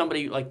 like if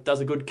somebody does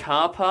a good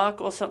car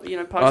park or something,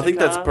 parks I think a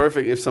car. that's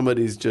perfect if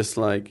somebody's just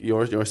like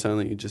your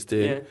sound that you just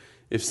did. Yeah.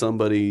 If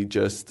somebody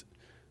just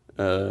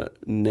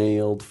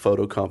nailed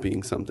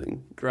photocopying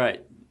something.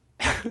 Great.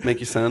 Make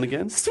your sound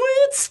again?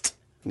 Switched.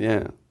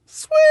 Yeah.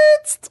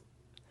 Switched.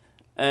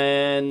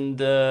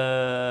 And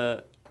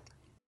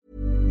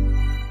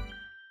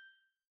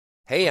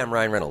Hey, I'm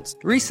Ryan Reynolds.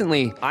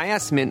 Recently, I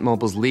asked Mint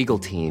Mobile's legal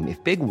team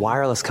if big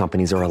wireless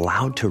companies are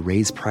allowed to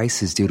raise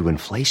prices due to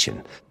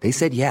inflation. They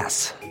said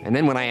yes. And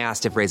then when I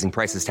asked if raising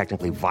prices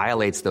technically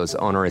violates those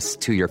onerous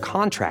 2-year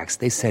contracts,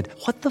 they said,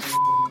 "What the f***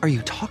 are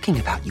you talking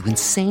about, you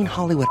insane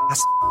Hollywood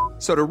ass?"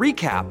 So to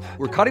recap,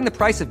 we're cutting the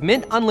price of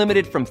Mint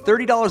Unlimited from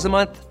 $30 a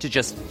month to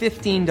just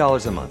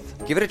 $15 a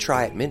month. Give it a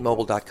try at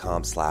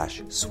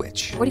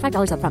mintmobile.com/switch.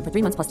 $45 up front for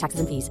 3 months plus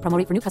taxes and fees. Promo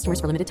rate for new customers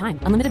for limited time.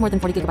 Unlimited more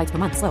than 40 gigabytes per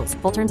month. Slows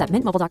full terms at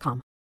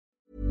mintmobile.com.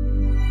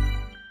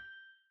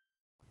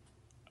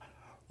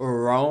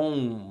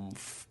 wrong.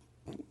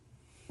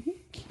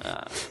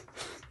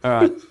 All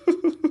right.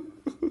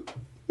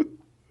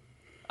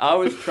 I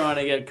was trying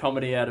to get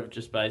comedy out of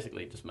just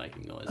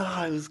making noise.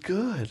 Oh, it was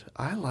good.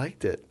 I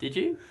liked it. Did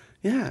you?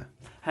 Yeah.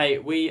 Hey,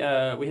 we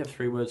have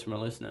 3 words from a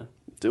listener.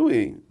 Do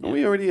we? Are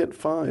we already at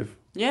 5?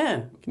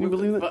 Yeah. Can you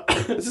believe it?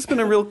 Has this been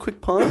a real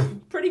quick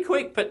pod? Pretty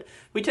quick, but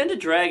we tend to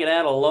drag it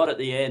out a lot at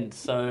the end,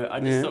 so I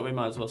just thought we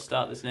might as well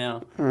start this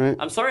now. All right.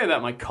 I'm sorry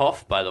about my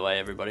cough, by the way,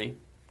 everybody.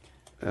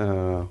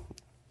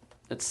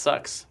 It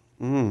sucks.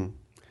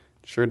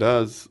 Sure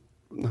does.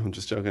 No, I'm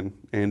just joking.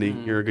 Andy,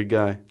 you're a good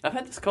guy. I've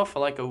had this cough for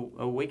like a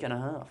week and a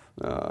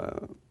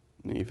half.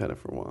 You've had it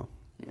for a while.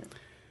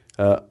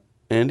 Yeah.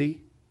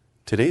 Andy,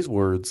 today's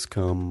words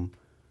come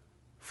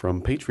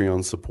from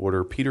Patreon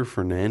supporter Peter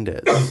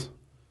Fernandez.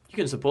 You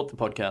can support the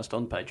podcast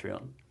on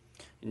Patreon.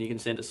 And you can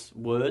send us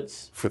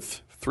words. For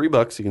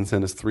 $3, you can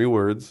send us 3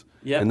 words.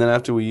 Yep. And then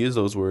after we use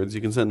those words,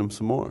 you can send them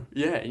some more.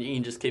 Yeah, and you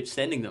can just keep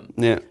sending them.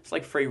 Yeah. It's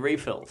like free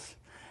refills.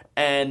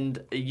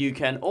 And you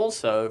can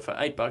also, for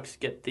 $8,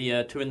 get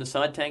the 2 in the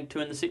Side Tank, 2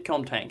 in the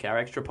Sitcom Tank, our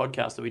extra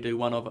podcast that we do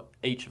one of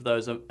each of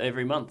those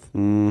every month.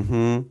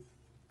 Mm-hmm.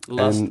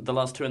 The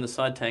last 2 in the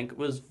Side Tank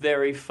was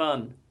very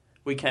fun.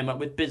 We came up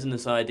with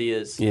business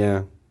ideas.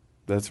 Yeah,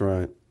 that's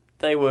right.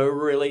 They were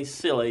really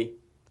silly.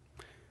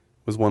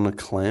 Was one a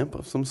clamp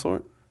of some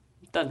sort?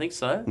 Don't think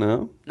so.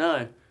 No?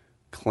 No.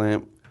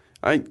 Clamp.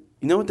 You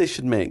know what they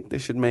should make? They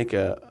should make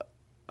a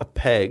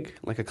peg,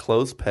 like a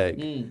clothes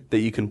peg, that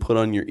you can put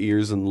on your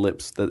ears and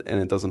lips and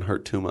it doesn't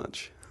hurt too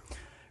much.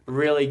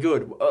 Really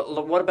good.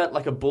 What about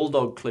like a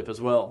bulldog clip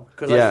as well?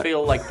 Because Yeah. I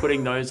feel like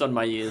putting those on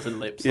my ears and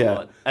lips a Yeah.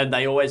 lot. And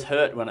they always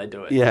hurt when I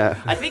do it. Yeah.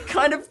 I think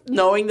kind of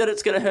knowing that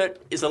it's going to hurt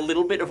is a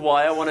little bit of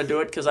why I want to do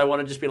it, because I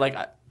want to just be like,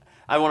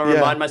 I want to Yeah.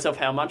 remind myself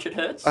how much it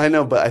hurts. I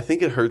know, but I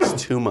think it hurts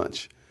too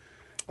much.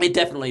 It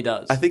definitely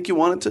does. I think you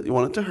want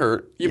it to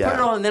hurt. You put it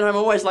on and then I'm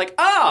always like,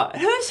 it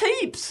hurts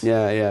heaps.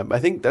 Yeah. I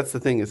think that's the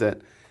thing is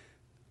that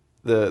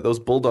those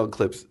bulldog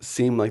clips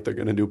seem like they're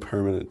going to do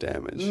permanent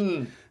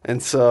damage.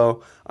 And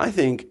so I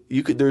think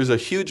there's a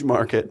huge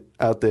market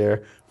out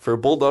there for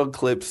bulldog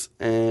clips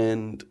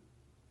and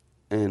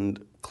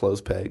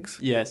clothes pegs.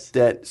 Yes.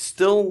 That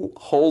still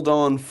hold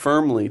on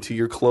firmly to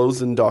your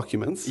clothes and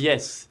documents.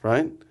 Yes.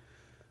 Right?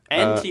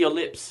 And to your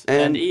lips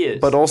and ears.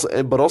 But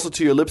also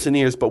to your lips and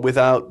ears, but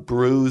without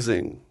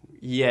bruising.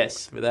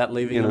 Yes, without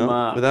leaving You a know,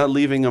 mark. without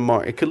leaving a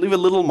mark. It could leave a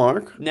little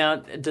mark. Now,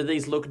 do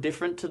these look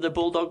different to the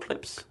bulldog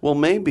clips? Well,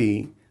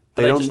 maybe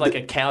Are they just like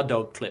a cow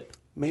dog clip?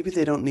 Maybe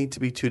they don't need to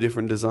be 2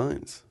 different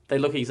designs. They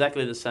look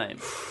exactly the same.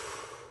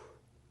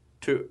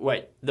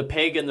 The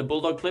peg and the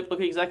bulldog clip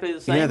look exactly the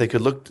same? Yeah, they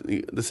could look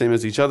the same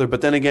as each other, but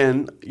then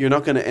again, you're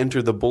not going to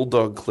enter the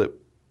bulldog clip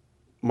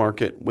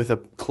market with a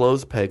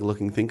clothes peg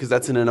looking thing because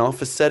that's in an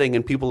office setting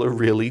and people are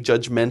really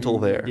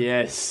judgmental there.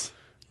 Yes.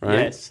 Right?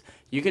 Yes.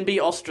 You can be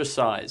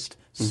ostracized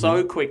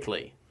so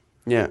quickly.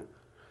 Yeah.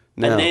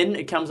 Now, And then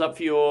it comes up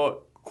for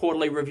your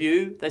quarterly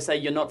review. They say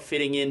you're not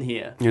fitting in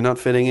here. you're not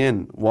fitting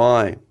in.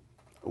 Why?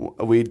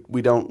 We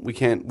don't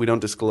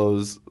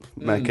disclose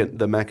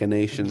the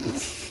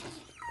machinations.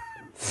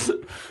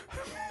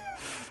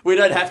 We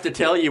don't have to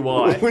tell you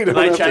why. We don't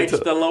They have to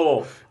changed the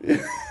law.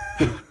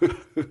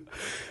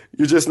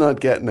 You're just not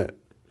getting it.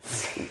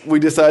 We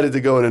decided to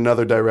go in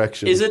another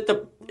direction. Is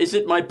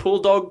it my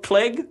bulldog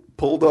cleg?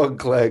 Bulldog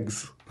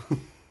clegs?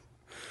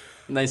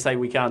 And they say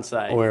we can't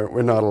say.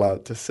 We're not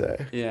allowed to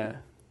say. Yeah.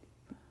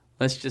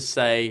 Let's just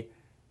say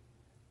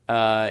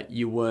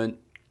you weren't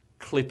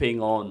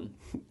clipping on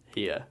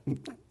here.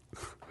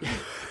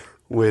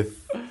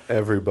 With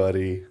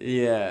everybody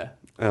Yeah.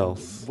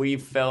 else. We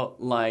felt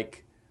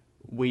like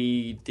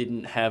we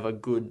didn't have a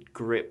good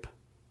grip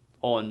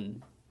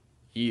on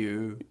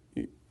you.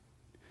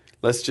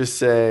 Let's just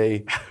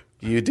say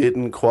you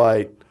didn't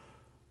quite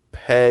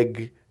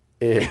peg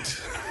it.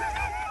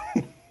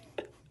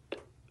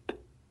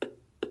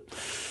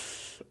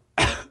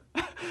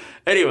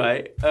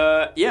 Anyway,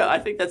 I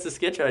think that's a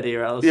sketch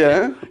idea, Alice.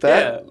 Yeah?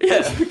 Yeah.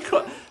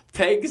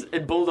 Pegs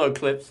and bulldog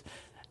clips.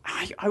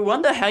 I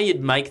wonder how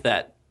you'd make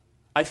that.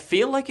 I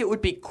feel like it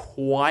would be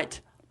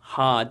quite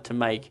hard to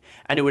make,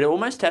 and it would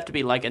almost have to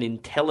be like an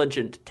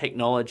intelligent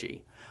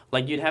technology.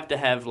 Like you'd have to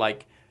have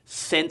like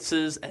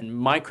sensors and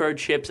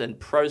microchips and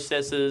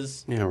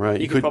processors. Yeah, right.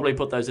 You could probably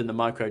put those in the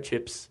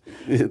microchips.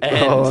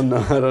 Oh, no,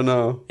 I don't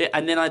know. Yeah,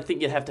 and then I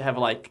think you'd have to have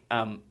like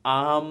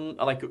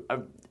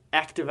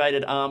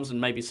activated arms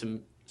and maybe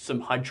some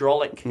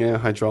hydraulic Yeah,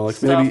 hydraulics.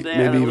 stuff Maybe there,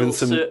 and a even little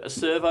some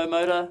servo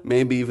motor.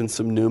 maybe even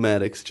some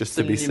pneumatics just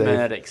to Some be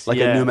pneumatics, safe. Like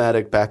yeah. a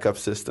pneumatic backup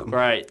system.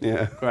 Great.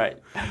 Yeah. Great.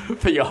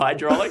 For your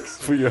hydraulics?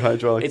 For your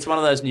hydraulics. It's one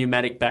of those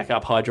pneumatic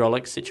backup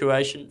hydraulics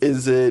situations.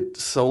 Is it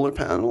solar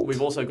panel?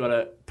 We've also got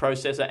a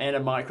processor and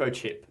a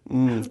microchip,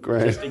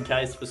 Great. just in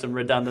case for some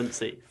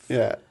redundancy.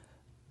 Yeah.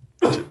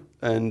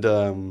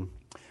 And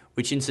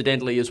Which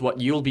incidentally is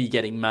what you'll be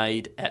getting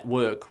made at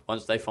work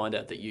once they find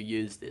out that you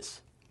use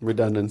this.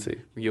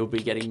 redundancy. You'll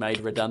be getting made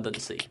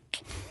redundancy.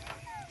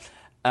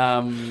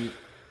 And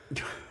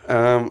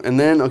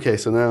then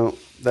so now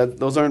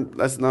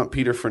that's not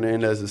Peter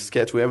Fernandez's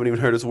sketch. We haven't even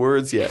heard his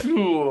words yet.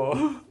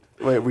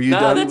 Wait, were you No,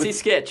 done? that's his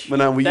sketch. Well,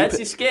 no, That's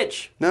his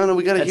sketch. No,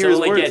 we got to That's hear his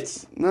all he words.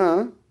 gets.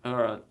 No. All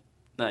right.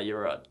 No,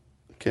 you're right.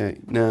 Okay,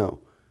 now,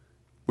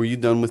 were you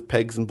done with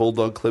pegs and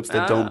bulldog clips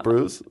that don't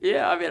bruise?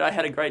 Yeah, I mean, I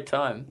had a great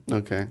time.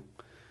 Okay.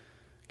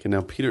 Okay,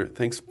 now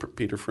thanks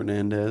Peter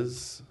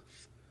Fernandez.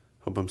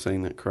 Hope I'm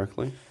saying that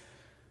correctly.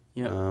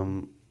 Yeah.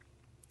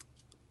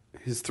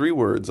 His 3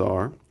 words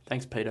are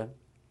Thanks, Peter.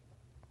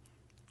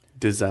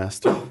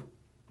 disaster,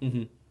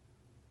 Mm-hmm.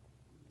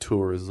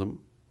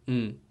 tourism,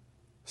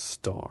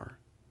 star.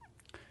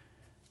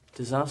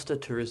 Disaster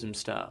tourism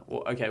star.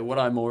 Well, okay, what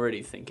I'm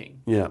already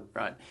thinking, Yeah.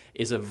 right,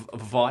 is a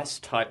Vice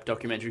type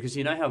documentary, because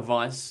you know how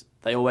Vice,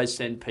 they always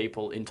send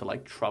people into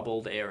like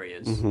troubled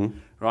areas,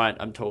 right?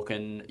 I'm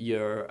talking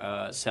your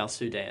South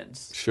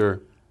Sudan's.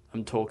 Sure.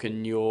 I'm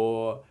talking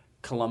your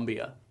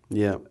Colombia,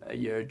 Yeah.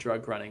 your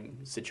drug running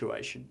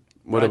situation.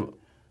 What right? if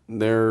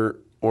they're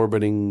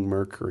orbiting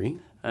Mercury?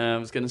 I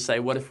was going to say,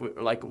 what if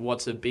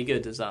what's a bigger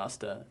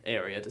disaster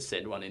area to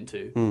send one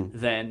into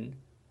than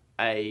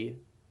a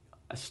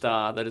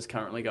star that is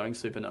currently going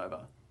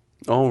supernova?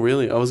 Oh,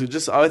 really?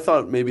 I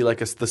thought maybe like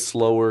the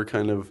slower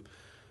kind of.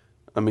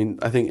 I mean,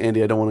 I think,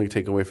 Andy, I don't want to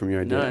take away from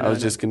your idea. No, I was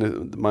no. just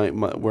gonna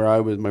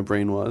my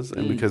brain was,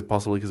 and because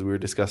we were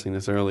discussing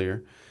this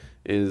earlier,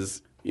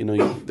 is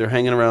they're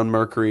hanging around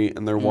Mercury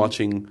and they're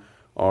watching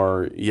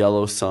our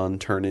yellow sun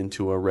turn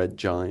into a red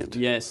giant.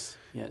 Yes.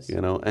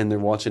 And they're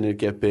watching it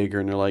get bigger,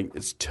 and they're like,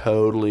 it's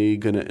totally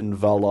gonna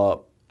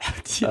envelop.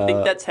 Do you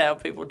think that's how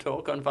people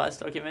talk on Vice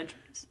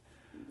documentaries?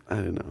 I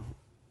don't know.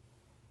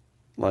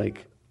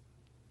 Like,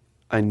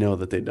 I know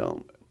that they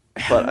don't,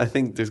 but I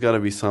think there's got to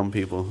be some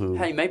people who.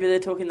 Hey, maybe they're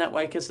talking that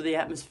way because of the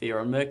atmosphere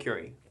on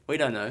Mercury. We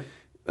don't know.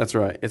 That's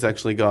right. It's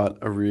actually got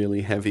a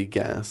really heavy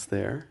gas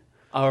there.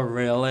 A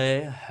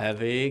really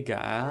heavy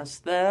gas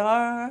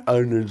there.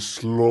 And it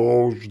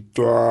slows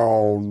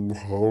down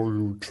how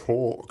you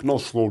talk.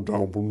 Not slow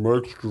down, but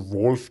makes your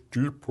voice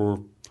deeper,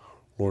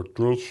 like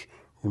this.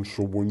 And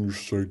so when you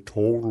say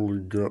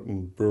totally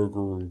getting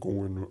bigger and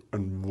going to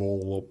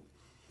envelop.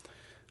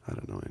 I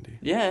don't know, Andy.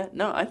 Yeah,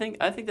 no, I think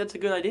that's a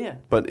good idea.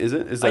 But is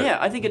it? Is that? Oh yeah,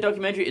 I think a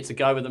documentary. It's a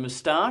guy with a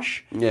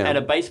moustache and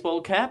a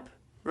baseball cap,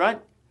 right?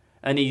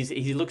 And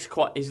he looks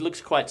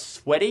quite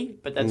sweaty,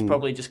 but that's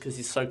probably just because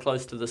he's so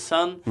close to the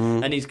sun.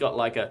 And he's got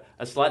like a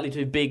slightly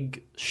too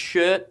big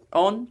shirt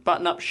on,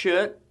 button-up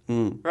shirt,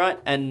 right?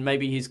 And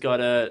maybe he's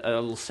got a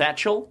little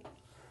satchel,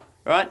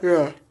 right?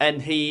 Yeah.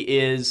 And he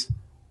is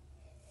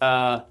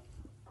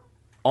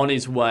on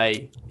his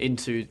way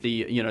into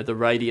the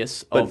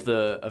radius of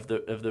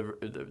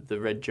the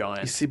red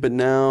giant. You see, but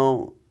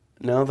now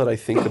that I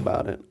think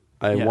about it,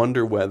 I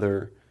wonder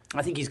whether.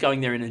 I think he's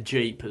going there in a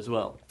Jeep as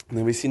well. And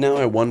then we see now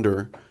I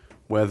wonder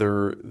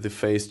whether the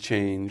phase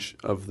change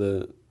of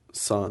the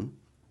sun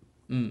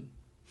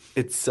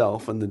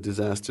itself and the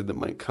disaster that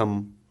might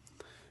come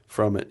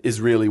from it is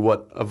really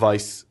what a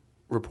Vice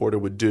reporter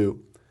would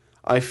do.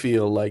 I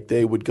feel like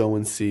they would go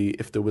and see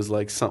if there was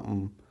like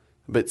something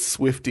a bit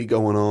swifty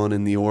going on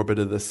in the orbit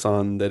of the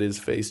sun that is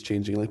phase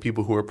changing, like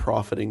people who are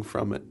profiting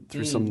from it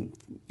through some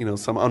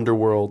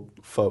underworld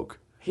folk.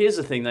 Here's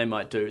the thing they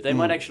might do. They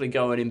might actually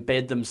go and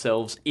embed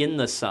themselves in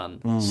the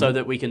sun so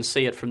that we can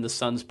see it from the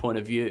sun's point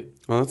of view.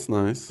 Oh, that's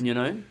nice. You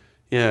know?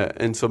 Yeah,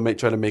 and so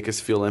try to make us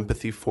feel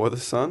empathy for the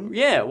sun?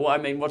 Yeah, well, I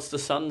mean, what's the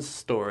sun's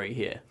story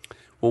here?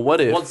 Well, what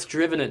if... What's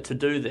driven it to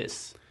do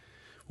this?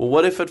 Well,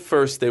 what if at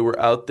first they were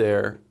out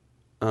there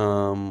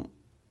to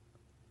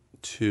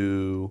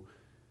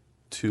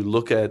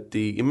look at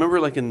the... You remember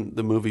like in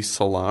the movie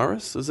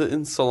Solaris? Is it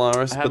in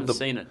Solaris? I haven't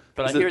seen it,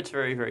 but I hear it's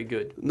very, very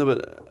good. No,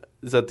 but...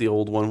 Is that the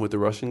old one with the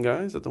Russian guy?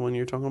 Is that the one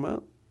you're talking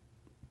about?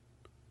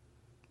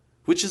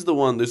 Which is the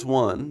one? There's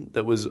one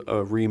that was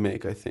a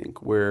remake, I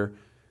think, where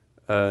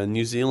a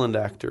New Zealand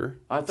actor.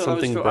 I thought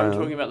I'm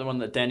talking about the one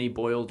that Danny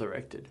Boyle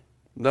directed.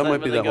 That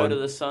might be that one. They go to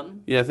the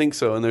sun? Yeah, I think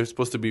so. And they're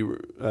supposed to be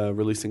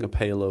releasing a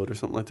payload or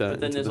something like that. But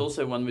then there's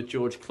also one with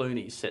George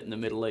Clooney set in the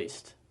Middle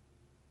East.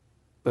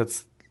 I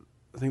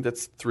think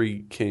that's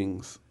Three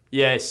Kings.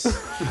 Yes.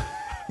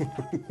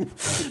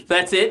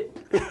 That's it.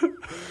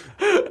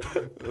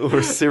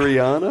 Or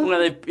Syriana?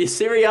 Well,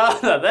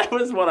 Syriana. That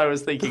was what I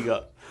was thinking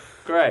of.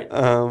 Great.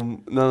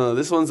 No.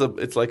 This one's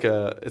it's like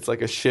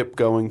a ship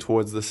going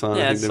towards the sun.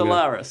 Yeah, it's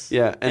Solaris.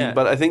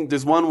 But I think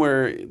there's one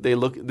where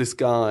this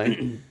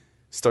guy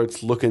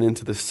starts looking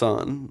into the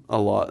sun a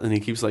lot, and he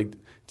keeps like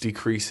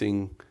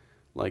decreasing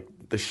like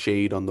the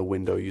shade on the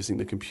window using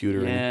the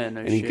computer.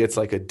 And he gets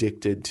like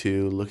addicted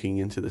to looking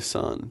into the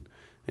sun.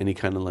 And he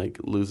kind of like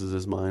loses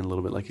his mind a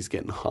little bit, like he's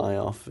getting high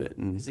off it.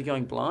 And is he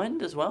going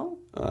blind as well?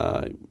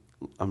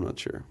 I'm not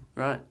sure.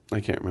 Right. I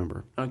can't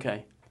remember.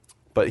 Okay.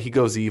 But he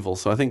goes evil,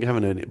 so I think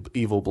having an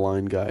evil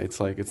blind guy, it's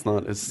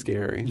not as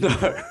scary. No.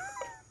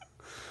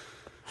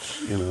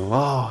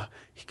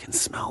 He can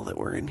smell that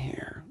we're in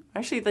here.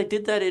 Actually, they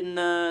did that in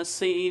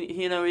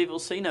Hear No Evil,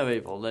 See No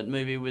Evil, that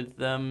movie with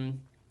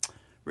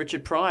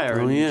Richard Pryor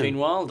and Gene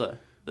Wilder.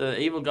 The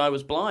evil guy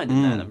was blind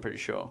in that, I'm pretty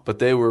sure. But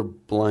they were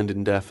blind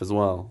and deaf as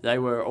well. They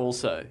were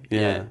also,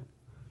 yeah.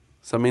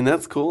 So I mean,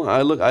 that's cool.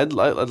 I'd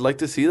like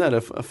to see that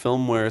a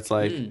film where it's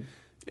like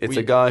it's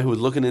a guy who's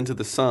looking into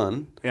the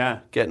sun,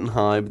 getting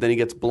high, but then he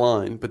gets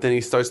blind, but then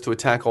he starts to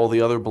attack all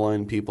the other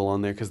blind people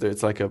on there because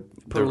it's like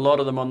put a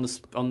lot of them on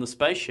the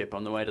spaceship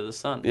on the way to the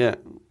sun. Yeah,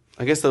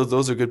 I guess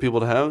those are good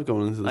people to have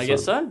going into the sun. I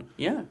guess so.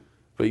 Yeah.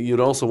 But you'd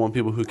also want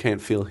people who can't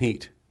feel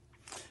heat.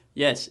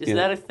 Yes, is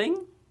that a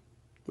thing?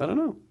 I don't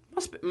know.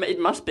 It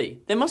must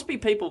be. There must be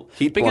people...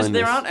 Heat because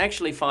blindness. there aren't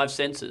actually 5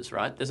 senses,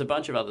 right? There's a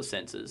bunch of other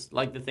senses.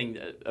 Like the thing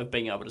of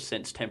being able to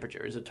sense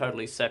temperature is a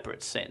totally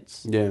separate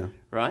sense. Yeah.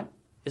 Right?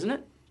 Isn't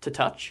it? To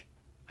touch?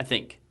 I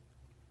think.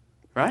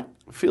 Right?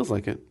 Feels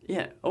like it.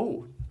 Yeah.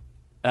 Oh.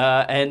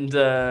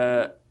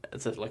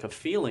 It's like a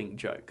feeling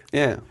joke.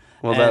 Yeah.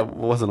 Well, that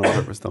wasn't on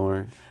purpose, don't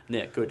worry.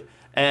 Yeah, good.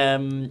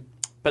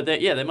 But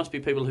there must be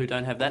people who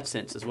don't have that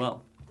sense as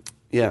well.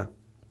 Yeah.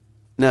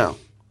 Now,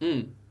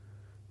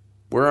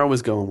 where I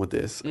was going with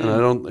this,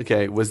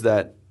 and was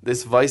that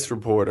this Vice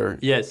reporter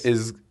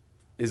is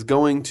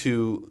going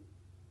to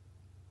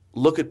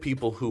look at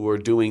people who are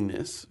doing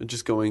this,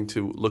 just going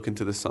to look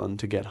into the sun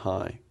to get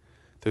high.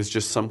 There's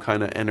just some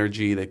kind of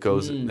energy that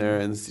goes there,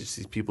 and it's just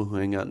these people who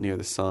hang out near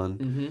the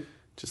sun.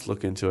 Just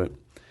look into it.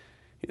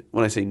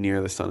 When I say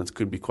near the sun, it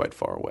could be quite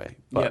far away,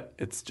 but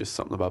it's just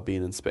something about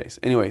being in space.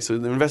 Anyway, so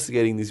they're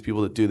investigating these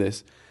people that do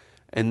this,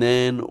 and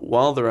then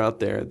while they're out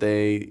there,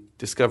 they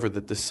discover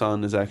that the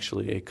sun is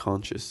actually a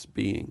conscious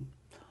being.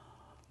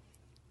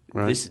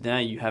 Right? Now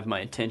you have my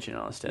attention,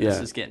 Alistair. This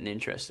is getting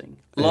interesting.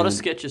 A lot of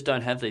sketches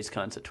don't have these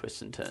kinds of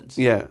twists and turns.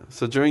 Yeah,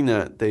 so during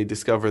that, they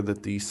discover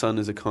that the sun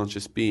is a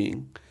conscious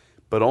being,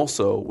 but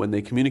also when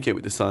they communicate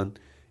with the sun,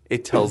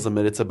 it tells them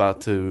that it's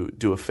about to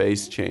do a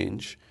phase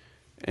change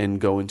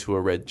and go into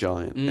a red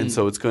giant. And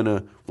so it's going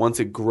to, once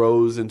it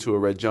grows into a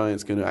red giant,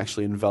 it's going to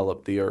actually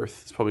envelop the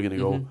Earth. It's probably going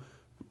to go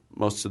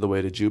most of the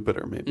way to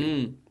Jupiter,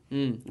 maybe.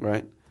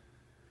 Right?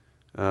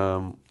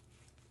 And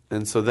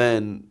so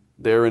then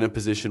they're in a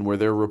position where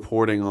they're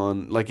reporting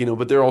on,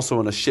 but they're also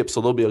on a ship,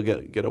 so they'll be able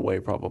to get away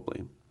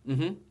probably.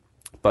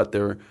 But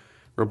they're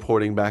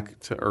reporting back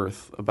to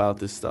Earth about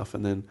this stuff.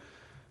 And then,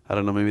 I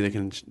don't know, maybe they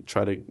can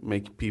try to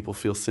make people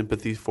feel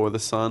sympathy for the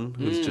sun,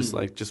 who's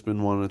just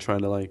been wanting to try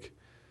to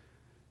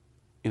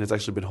it's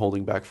actually been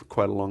holding back for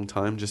quite a long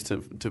time just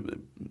to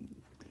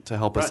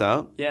help us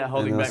out. Yeah,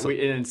 holding back. And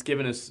it's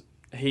given us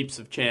heaps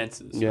of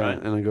chances, right?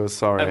 And it goes,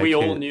 sorry, and we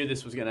all knew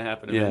this was going to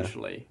happen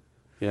eventually.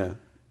 Yeah.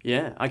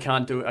 Yeah, I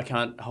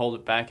can't hold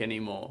it back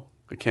anymore.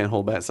 I can't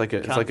hold back. It's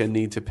like a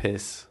need to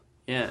piss.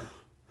 Yeah.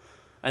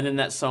 And then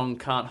that song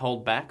Can't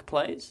Hold Back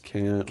plays.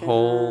 Can't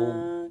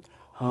hold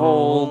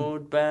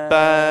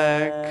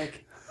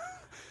back.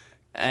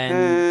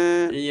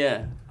 And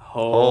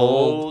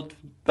hold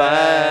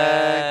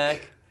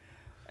back.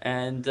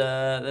 And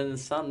then the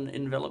sun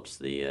envelops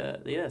the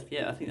earth.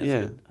 Yeah, I think that's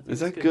good. Is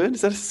that good?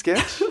 Is that a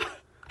sketch?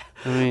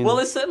 I mean, well,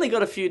 it's certainly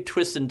got a few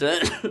twists and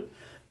turns.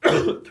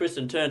 Twists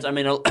and turns. I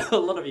mean, a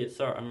lot of you.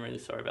 Sorry, I'm really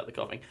sorry about the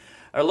coughing.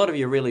 A lot of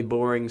you really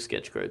boring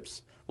sketch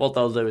groups. What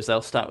they'll do is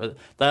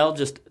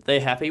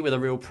they're happy with a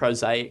real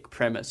prosaic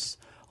premise,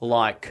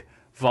 like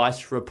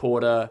Vice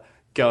reporter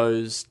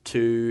goes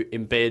to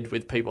embed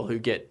with people who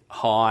get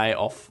high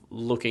off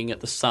looking at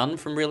the sun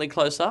from really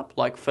close up.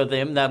 Like, for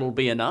them, that'll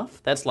be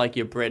enough. That's like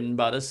your bread and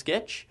butter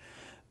sketch.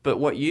 But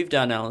what you've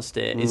done,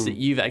 Alistair, is that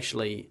you've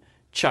actually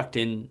chucked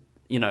in,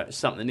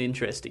 something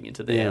interesting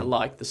into there,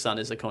 like the sun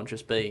is a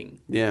conscious being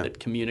that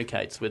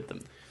communicates with them.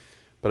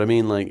 But I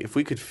mean, if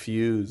we could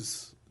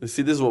fuse...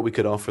 See, this is what we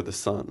could offer the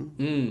sun.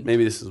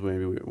 Maybe this is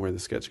where the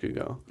sketch could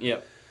go.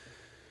 Yep.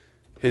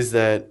 Is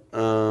that...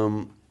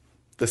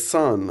 the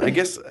sun, I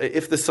guess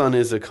if the sun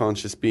is a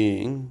conscious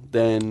being,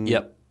 then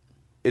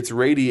its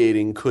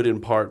radiating could in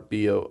part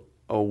be a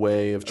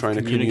way of trying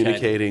to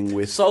communicating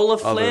with solar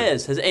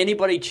flares. Has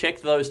anybody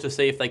checked those to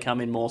see if they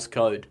come in Morse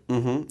code?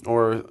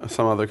 Or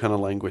some other kind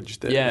of language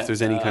that if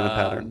there's any kind of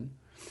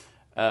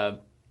pattern.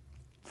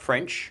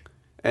 French.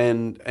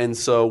 And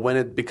so when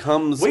it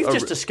becomes... We've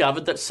just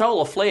discovered that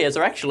solar flares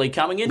are actually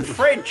coming in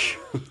French.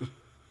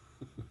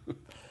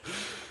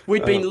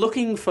 We'd been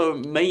looking for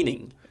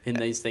meaning in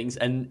these things,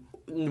 and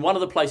one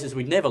of the places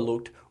we'd never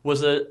looked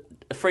was a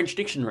French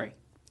dictionary.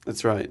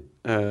 That's right.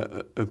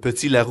 Un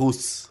petit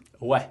Larousse.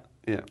 Ouais.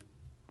 Yeah.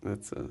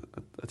 That's a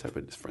type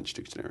of French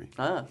dictionary.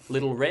 Ah,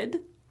 Little Red?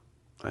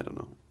 I don't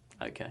know.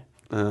 Okay.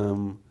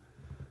 No,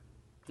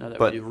 that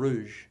would be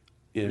Rouge.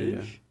 Yeah,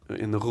 Rouge? Yeah.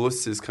 And the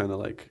Russe is kind of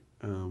like...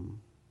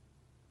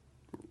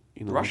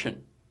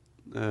 Russian.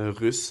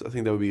 Russ. I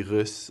think that would be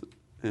Russ.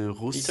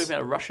 Russ. You talking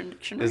about a Russian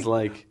dictionary? Is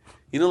like...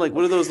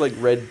 what are those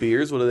red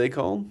beers? What are they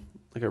called?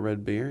 Like a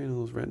red beer,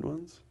 those red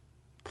ones?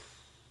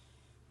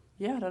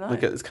 Yeah, I don't know.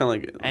 It's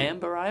kind of like...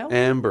 Amber ale?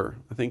 Amber.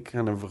 I think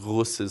kind of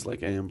Russ is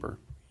like amber.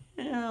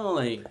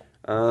 Really?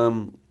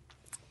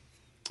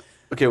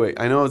 Okay, wait.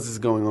 I know this is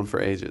going on for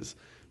ages,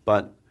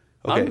 but...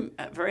 Okay.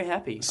 I'm very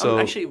happy. So,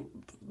 I'm actually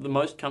the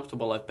most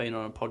comfortable I've been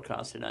on a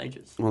podcast in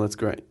ages. Well, that's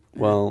great.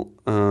 Well,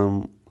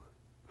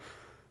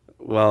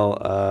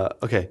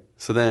 okay.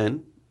 So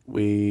then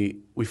we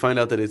find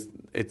out that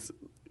it's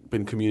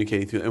been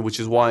communicating through, and which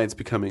is why it's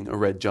becoming a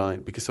red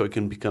giant, because so it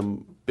can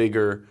become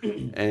bigger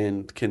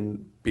and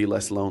can be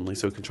less lonely,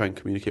 so it can try and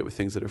communicate with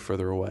things that are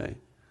further away.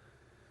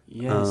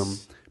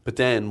 Yes. But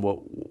then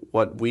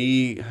what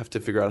we have to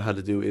figure out how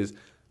to do is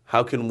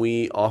how can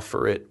we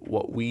offer it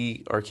what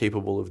we are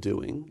capable of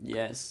doing?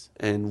 Yes.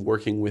 And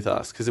working with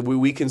us, because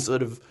we can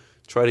sort of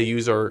try to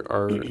use our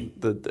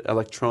the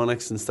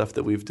electronics and stuff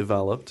that we've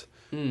developed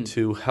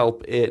to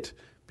help it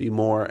be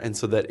more, and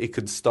so that it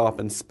could stop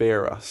and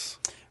spare us.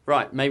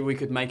 Right. Maybe we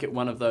could make it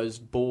one of those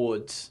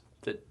boards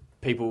that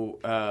people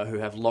who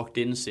have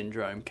locked-in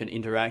syndrome can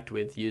interact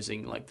with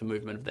using like the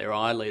movement of their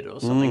eyelid or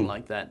something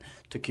like that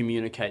to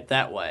communicate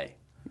that way.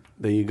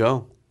 There you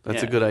go.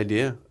 That's a good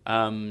idea.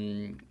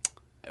 So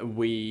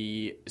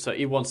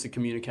it wants to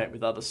communicate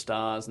with other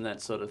stars and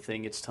that sort of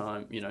thing. It's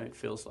time, it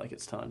feels like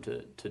it's time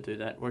to do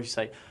that. Where you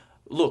say,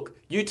 look,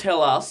 you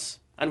tell us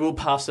and we'll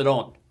pass it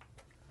on.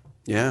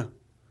 Yeah.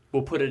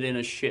 We'll put it in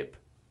a ship.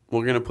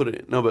 We're going to put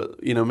it... No,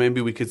 but,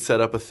 maybe we could set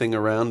up a thing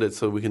around it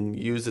so we can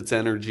use its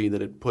energy that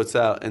it puts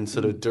out and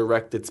sort of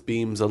direct its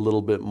beams a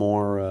little bit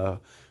more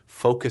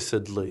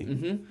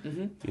focusedly.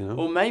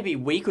 Or maybe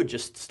we could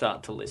just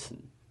start to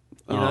listen.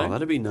 You know?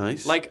 That'd be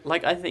nice. Like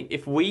I think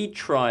if we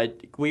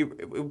tried...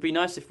 it would be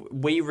nice if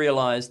we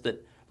realised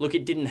that, look,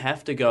 it didn't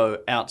have to go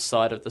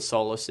outside of the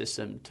solar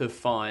system to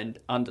find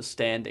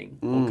understanding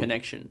or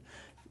connection.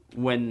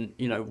 When,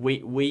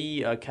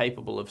 we are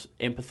capable of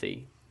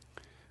empathy.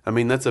 I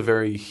mean, that's a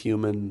very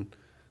human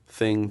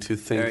thing to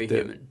think Very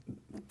human.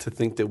 To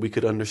think that we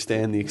could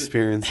understand the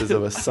experiences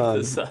of a sun.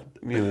 The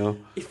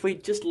sun. If we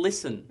just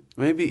listen.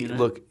 Maybe,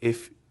 look,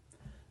 if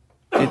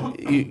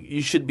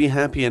you should be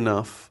happy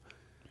enough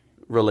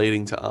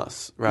relating to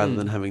us rather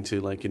than having to,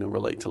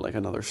 relate to,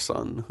 another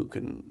sun who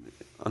can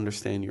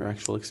understand your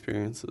actual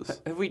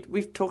experiences.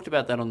 We've talked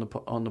about that on the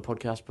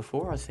podcast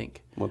before, I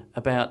think. What?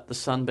 About the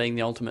sun being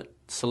the ultimate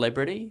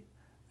celebrity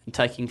and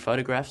taking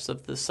photographs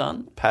of the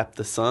sun. Pap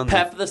the Sun.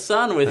 Pap the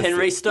Sun with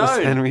Henry Stone.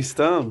 That's Henry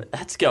Stone.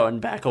 That's going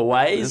back a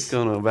ways. That's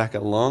going back a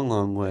long,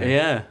 long way.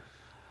 Yeah.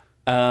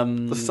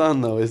 The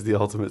sun, though, is the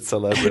ultimate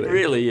celebrity. It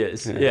really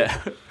is. Yeah.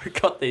 We've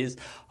got these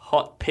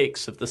hot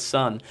pics of the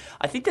sun.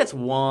 I think that's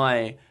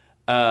why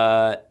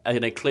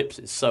an eclipse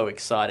is so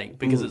exciting,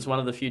 because it's one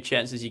of the few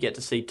chances you get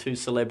to see two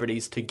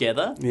celebrities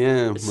together.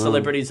 Yeah.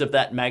 Celebrities of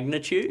that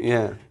magnitude.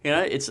 Yeah.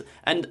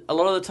 And a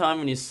lot of the time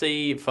when you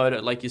see a photo,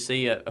 like you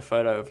see a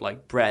photo of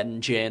like Brad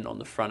and Jen on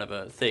the front of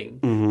a thing,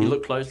 you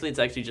look closely, it's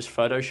actually just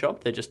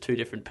photoshopped. They're just two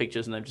different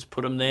pictures and they've just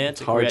put them there.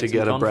 It's hard to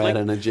get a Brad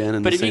and a Jen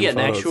in the same photo. But if you get an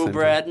actual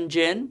Brad and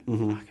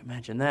Jen, fuck,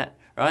 imagine that,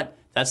 right?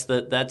 That's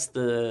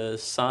the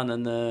sun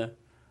and the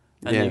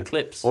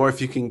eclipse. Or if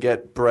you can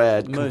get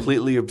Brad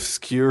completely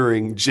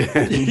obscuring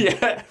Jen.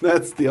 Yeah.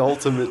 That's the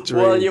ultimate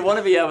dream. Well, you want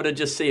to be able to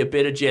just see a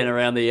bit of Jen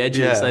around the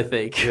edges, I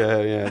think.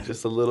 Yeah,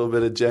 just a little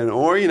bit of Jen.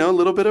 Or, a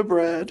little bit of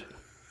Brad.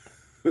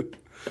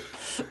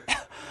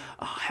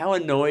 How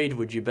annoyed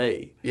would you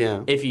be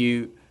if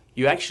you're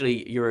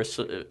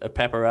a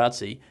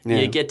paparazzi,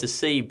 you get to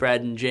see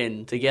Brad and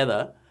Jen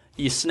together,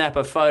 you snap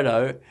a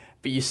photo,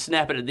 but you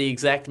snap it at the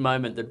exact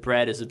moment that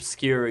Brad is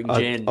obscuring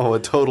Jen. A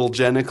total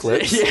Jen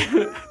eclipse.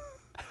 Yeah.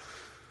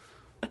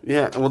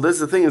 Yeah, well, that's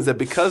the thing, is that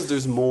because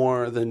there's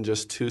more than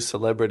just two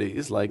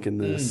celebrities, like in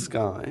the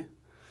sky,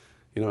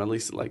 at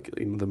least like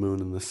the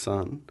moon and the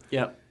sun.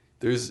 Yeah.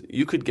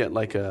 You could get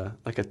like a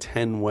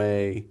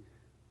 10-way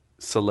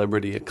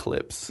celebrity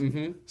eclipse.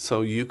 Mm-hmm.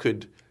 So you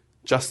could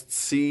just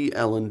see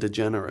Ellen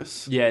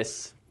DeGeneres.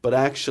 Yes. But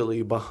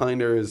actually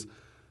behind her is,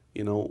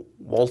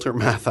 Walter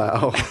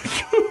Matthau.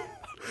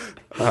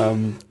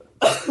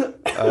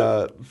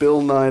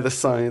 Bill Nye the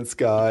Science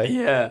Guy.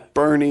 Yeah.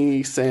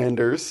 Bernie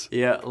Sanders.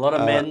 Yeah, a lot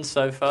of men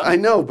so far. I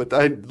know, but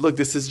look,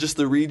 this is just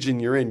the region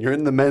you're in. You're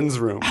in the men's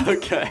room.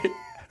 Okay.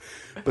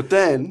 But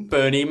then...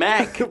 Bernie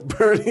Mac.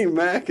 Bernie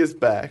Mac is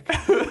back.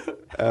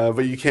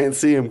 But you can't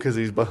see him because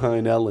he's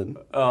behind Ellen.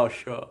 Oh,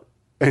 sure.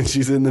 And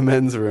she's in the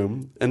men's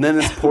room. And then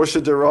it's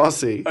Portia de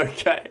Rossi.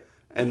 Okay.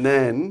 And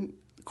then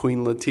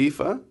Queen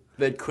Latifah.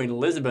 Then Queen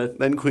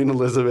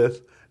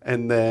Elizabeth.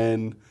 And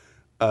then...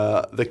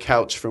 the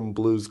couch from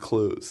Blue's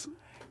Clues.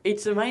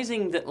 It's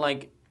amazing that,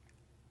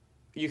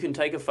 you can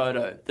take a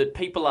photo that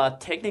people are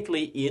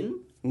technically in,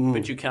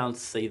 but you can't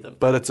see them.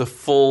 But it's a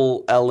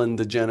full Ellen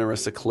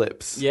DeGeneres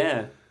eclipse.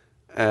 Yeah.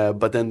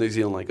 But then there's,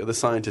 the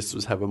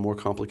scientists have a more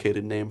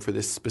complicated name for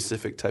this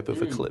specific type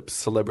of eclipse,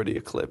 celebrity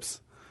eclipse.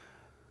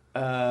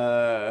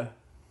 Yep.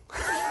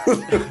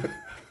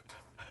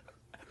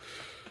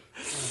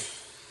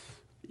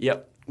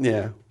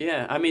 Yeah.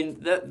 Yeah, I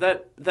mean,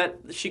 that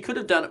she could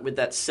have done it with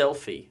that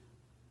selfie.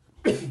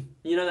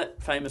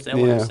 That famous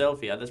Ellen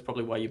selfie? That's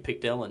probably why you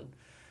picked Ellen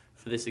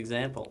for this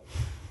example,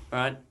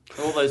 right?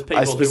 All those people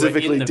I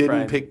specifically who were in the didn't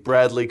frame. pick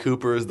Bradley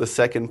Cooper as the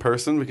second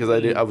person because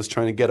I was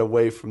trying to get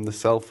away from the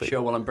selfie.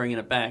 Sure, well, I'm bringing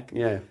it back.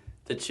 Yeah.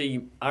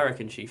 I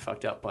reckon she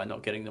fucked up by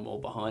not getting them all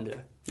behind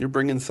her. You're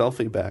bringing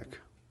selfie back.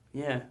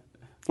 Yeah.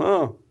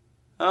 Oh.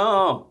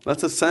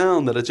 That's a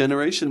sound that a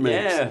generation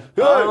makes. Yeah.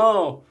 Hey!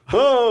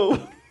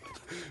 Oh.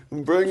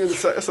 I'm bringing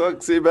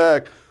sexy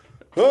back.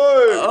 Hey!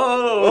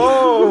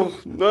 Oh,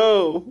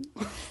 no.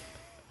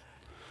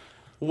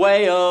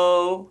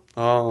 Way-o.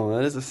 Oh,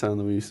 that is a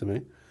sound that we used to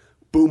make.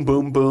 Boom,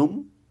 boom,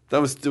 boom.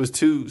 There was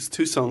two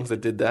songs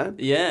that did that.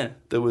 Yeah.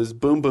 There was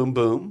Boom, Boom,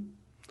 Boom.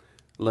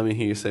 Let me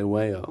hear you say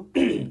way-o.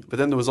 But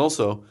then there was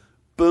also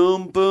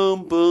Boom,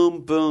 Boom,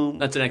 Boom, Boom.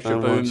 That's an extra I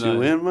boom, want you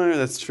though. in my...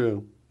 That's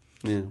true.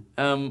 Yeah.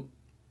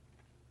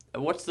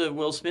 What's the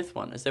Will Smith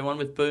one? Is there one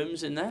with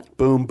booms in that?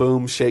 Boom,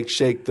 boom, shake,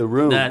 shake the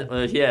room.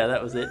 Yeah,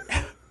 that was it.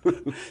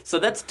 So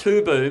that's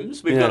 2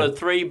 booms. We've Yeah. got a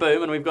 3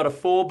 boom and we've got a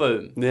 4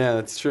 boom. Yeah,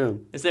 that's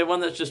true. Is there one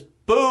that's just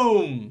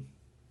boom,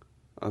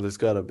 Oh, there's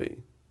got to be.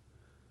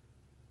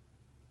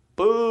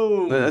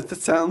 boom? That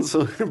sounds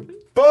so...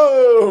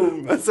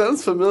 Boom! That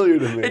sounds familiar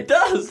to me. It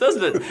does,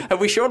 doesn't it? Are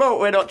we sure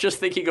we're not just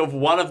thinking of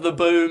one of the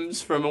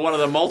booms from one of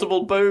the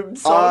multiple boom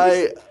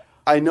songs?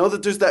 I know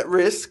that there's that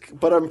risk,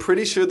 but I'm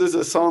pretty sure there's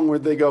a song where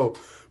they go,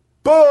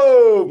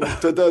 boom,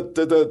 da da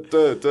da da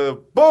da da,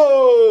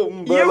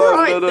 boom. You're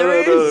right,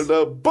 there is.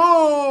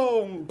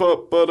 Boom, ba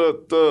ba da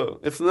da.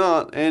 If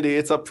not, Andy,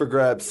 it's up for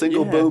grabs.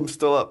 Single Yeah. boom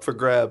still up for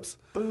grabs.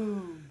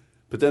 Boom.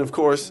 But then, of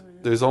course,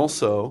 there's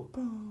also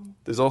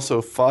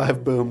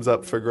 5 booms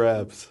up for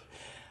grabs.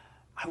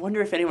 I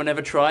wonder if anyone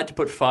ever tried to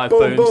put 5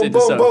 Boom, booms boom, into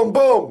boom, something. boom,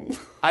 boom.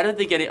 I don't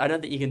think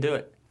you can do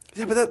it.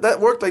 Yeah, but that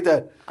worked like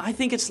that. I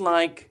think it's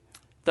like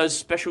those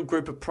special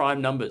group of prime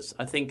numbers.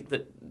 I think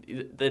that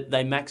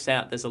they max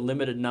out. There's a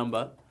limited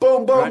number.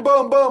 Boom, boom, Right.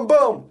 boom, boom,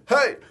 boom.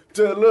 Hey.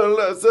 Boom,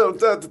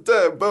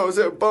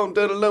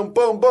 boom,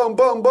 boom, boom,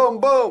 boom, boom,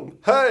 boom.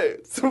 Hey.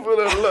 Boom,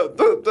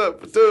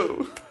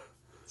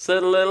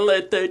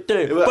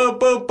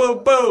 boom,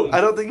 boom, boom. I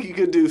don't think you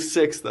could do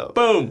 6 though.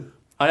 Boom.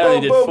 I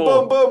only Boom, did boom,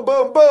 4. boom,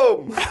 boom, boom,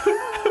 boom.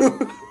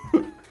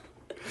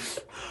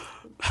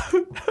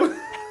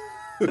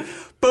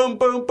 Boom,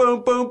 boom,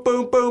 boom, boom,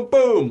 boom, boom,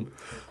 boom.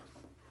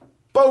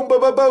 Boom,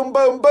 boom, boom, boom,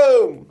 boom,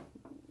 boom.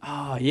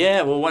 Oh,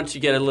 yeah. Well, once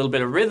you get a little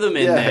bit of rhythm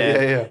in Yeah,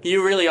 there, yeah.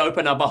 you really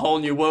open up a whole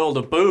new world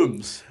of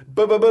booms.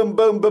 Boom, boom, boom,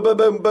 boom, boom, boom,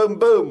 boom, boom,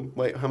 boom.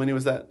 Wait, how many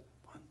was that?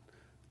 1,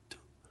 2,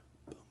 boom,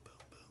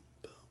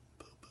 boom, boom, boom, boom,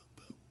 boom, boom,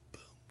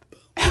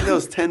 boom. I think that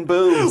was 10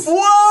 booms.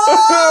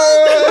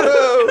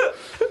 What?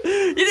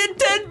 You did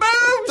 10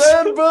 booms?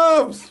 10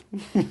 booms.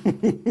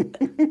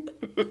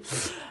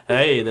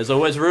 Hey, there's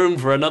always room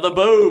for another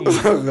boom.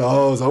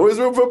 Oh, there's always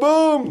room for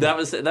boom. That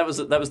was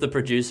the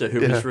producer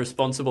who was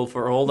responsible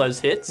for all those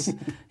hits.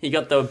 He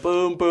got the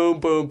boom, boom,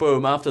 boom,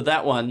 boom. After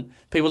that one,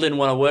 people didn't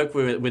want to work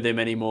with him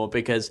anymore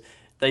because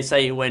they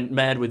say he went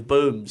mad with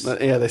booms.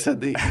 Yeah, they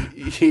said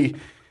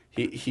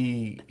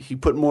he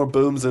put more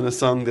booms in a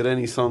song than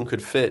any song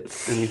could fit,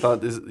 and he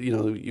thought he's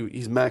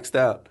maxed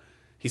out.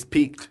 He's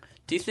peaked.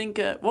 Do you think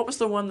what was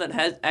the one that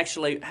had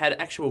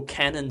actual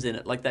cannons in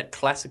it, like that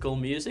classical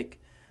music?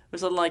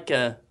 Was it like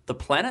the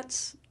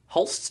planets?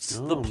 Holst's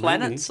the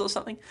planets or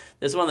something?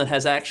 There's one that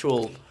has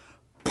actual.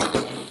 Yeah,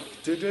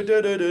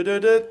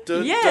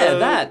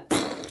 that.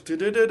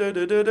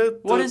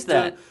 What is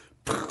that?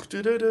 I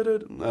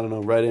don't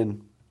know. Right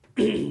in.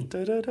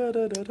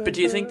 But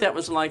do you think that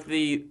was like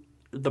the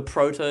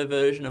proto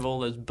version of all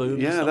those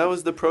booms? Yeah, that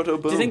was the proto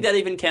boom. Do you think that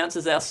even counts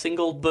as our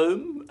single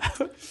boom?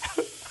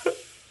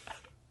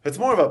 It's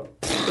more of a.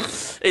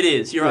 It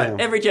is. You're right. Yeah.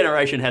 Every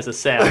generation has a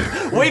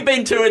sound. We've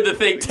been to in the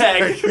think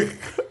tank.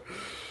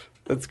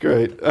 That's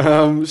great.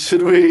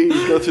 Should we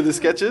go through the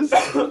sketches?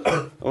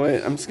 Oh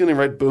wait, I'm just gonna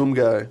write boom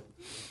guy.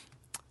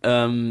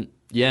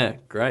 Yeah,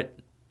 great.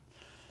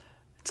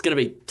 It's going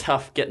to be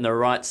tough getting the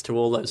rights to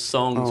all those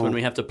songs when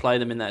we have to play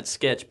them in that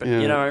sketch. But,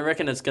 Yeah. I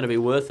reckon it's going to be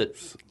worth it.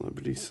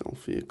 Celebrity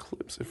selfie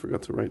eclipse. I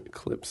forgot to write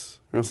eclipse.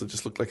 Or else it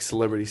just looked like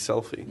celebrity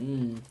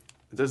selfie.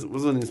 It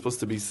wasn't even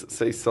supposed to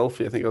say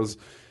selfie. I think you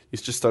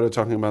just started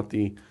talking about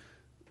the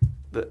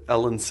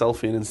Ellen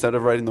selfie, and instead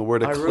of writing the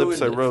word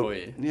eclipse, I ruined it wrote. for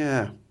you.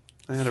 Yeah,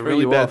 I had a Threw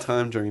really you bad off.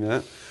 time during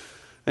that.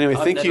 Anyway,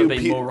 I've thank never you,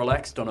 been more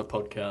relaxed on a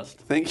podcast.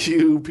 Thank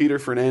you, Peter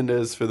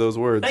Fernandez, for those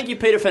words. Thank you,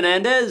 Peter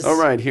Fernandez. All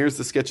right, here's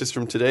the sketches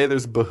from today.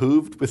 There's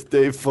Behooved with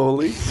Dave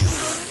Foley.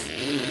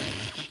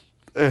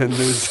 And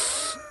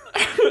there's...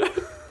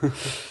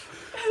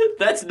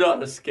 That's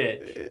not a sketch.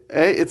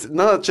 Hey, it's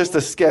not just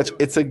a sketch.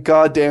 It's a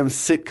goddamn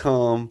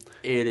sitcom.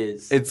 It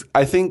is.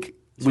 I think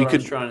That's we what I could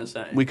was trying to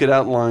say. we could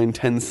outline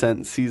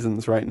 10-cent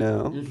seasons right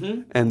now,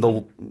 and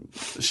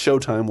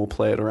Showtime will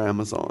play it or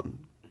Amazon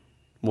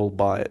will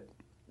buy it.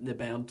 They're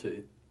bound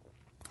to.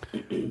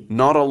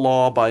 Not a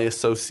law by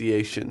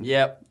association.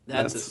 Yep,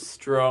 that's a That's-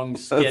 strong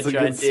that's sketch a good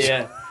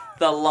idea.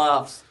 The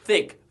laughs,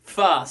 thick,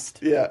 fast,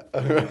 Yeah.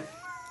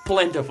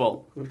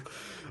 plentiful,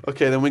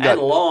 Okay, then we and got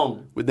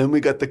long.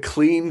 the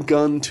clean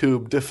gun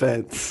tube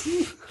defense.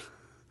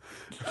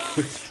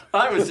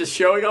 I was just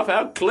showing off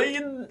how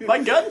clean my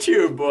gun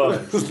tube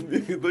was.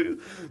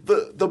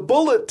 the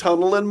bullet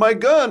tunnel in my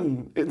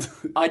gun.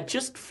 I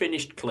just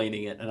finished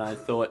cleaning it, and I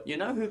thought,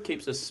 who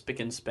keeps a spick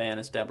and span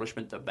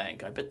establishment, a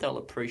bank? I bet they'll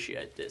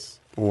appreciate this.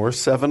 Or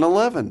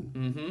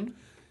 7-Eleven.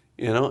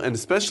 And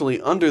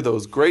especially under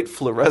those great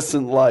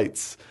fluorescent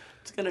lights.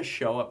 It's going to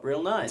show up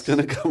real nice. It's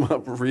going to come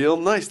up real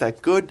nice.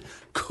 That good,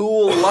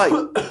 cool light.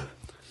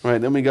 Right,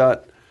 then we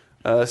got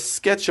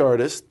sketch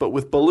artist, but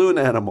with balloon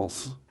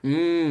animals.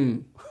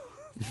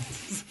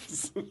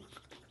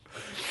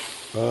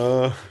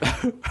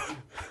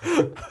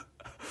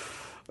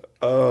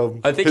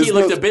 I think his he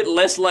looked nose- a bit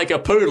less like a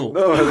poodle.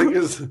 No, I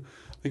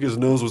think his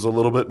nose was a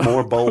little bit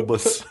more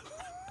bulbous.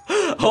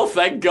 Oh,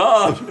 thank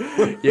God.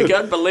 You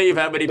can't believe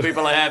how many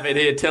people I have in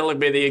here telling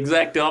me the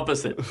exact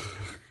opposite.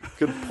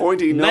 Good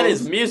pointy nose. That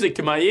is music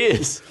to my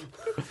ears.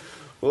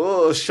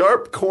 Oh,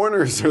 sharp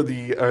corners are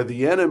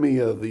the enemy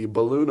of the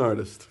balloon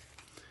artist.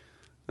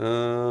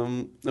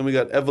 Then we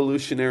got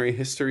evolutionary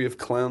history of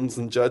clowns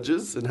and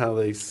judges and how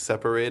they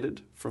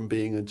separated from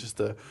being just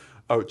a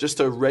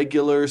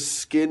regular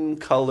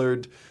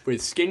skin-colored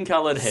With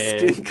skin-coloured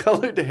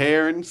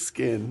hair. and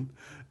skin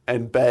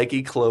and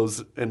baggy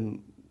clothes,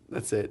 and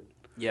that's it.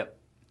 Yep.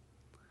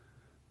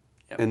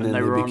 And then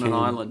they were on became- an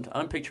island.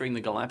 I'm picturing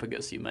the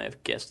Galapagos. You may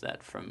have guessed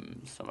that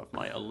from some of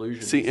my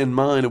illusions. See, in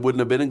mine, it wouldn't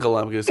have been in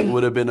Galapagos. It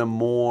would have been a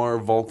more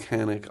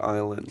volcanic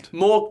island.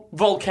 More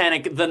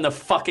volcanic than the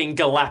fucking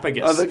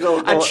Galapagos. I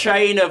think a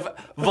chain of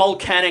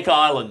volcanic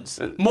islands.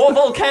 More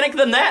volcanic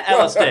than that,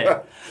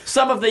 Alistair.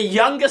 Some of the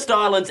youngest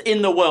islands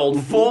in the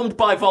world formed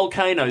by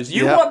volcanoes.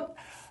 You Yep. want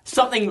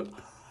something...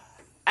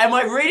 Am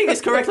I reading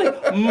this correctly?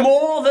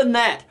 More than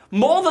that.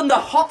 More than the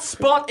hot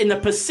spot in the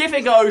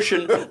Pacific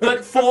Ocean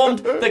that formed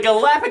the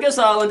Galapagos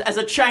Island as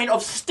a chain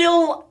of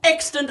still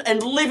extant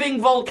and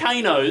living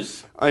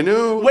volcanoes. I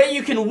knew. Where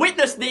you can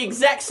witness the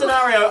exact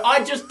scenario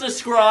I just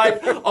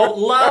described of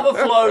lava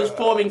flows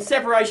forming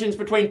separations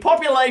between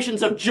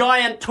populations of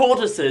giant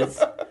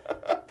tortoises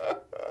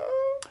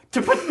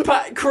to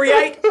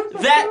create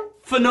that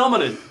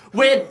phenomenon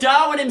where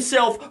Darwin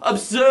himself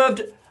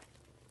observed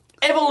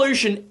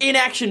evolution in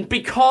action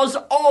because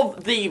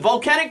of the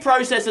volcanic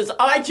processes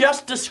I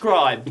just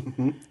described.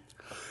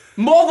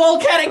 More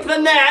volcanic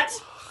than that.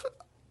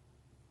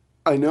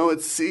 I know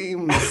it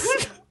seems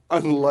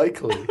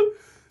unlikely,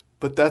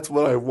 but that's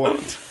what I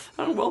want.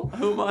 Oh, well,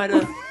 who am I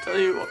to tell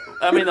you what?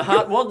 I mean, the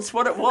heart wants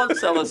what it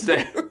wants,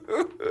 Alistair.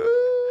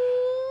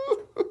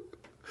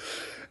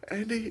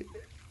 Andy,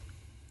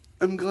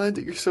 I'm glad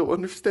that you're so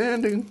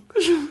understanding.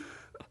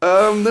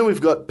 Then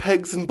we've got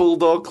pegs and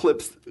bulldog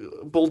clips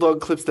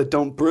that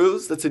don't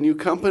bruise. That's a new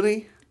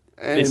company.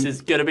 And This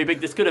is going to be big.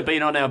 This could have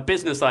been on our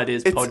Business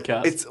Ideas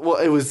podcast.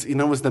 It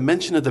was the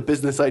mention of the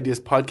Business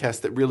Ideas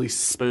podcast that really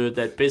spurred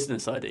that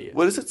business idea.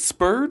 what is it?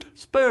 Spurred,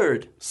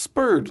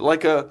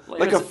 like a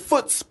it's a-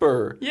 foot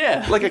spur.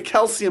 Yeah. like a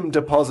calcium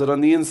deposit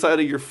on the inside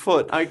of your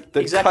foot that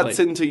exactly. cuts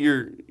into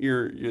your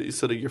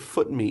sort of your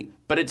foot meat.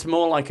 But it's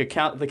more like the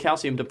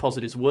calcium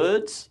deposit is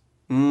words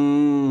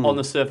on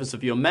the surface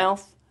of your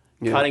mouth,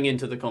 cutting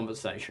into the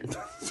conversation.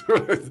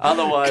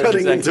 Otherwise,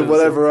 Cutting into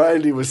whatever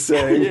Andy was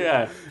saying.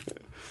 Yeah.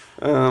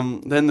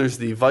 Then there's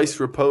the Vice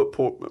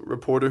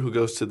reporter who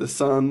goes to the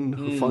sun,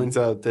 who finds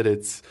out that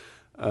it's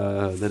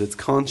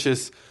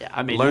conscious. Yeah,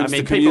 I mean, learns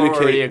to people are already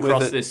communicate across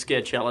with it, this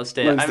sketch,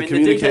 Alistair. learns I to mean,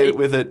 communicate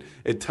with it.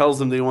 It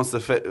tells him that he wants to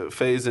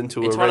phase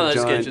into it's a one red of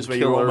those giant sketches where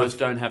kill you Earth. almost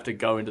don't have to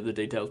go into the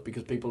details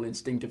because people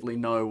instinctively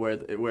know where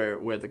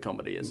the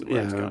comedy is and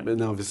where it's going.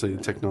 And obviously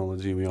the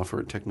technology, we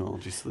offer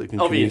technology so they can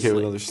Obviously. communicate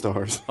with other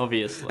stars.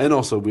 Obviously. And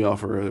also we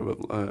offer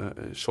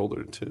a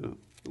shoulder to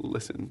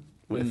listen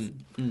with.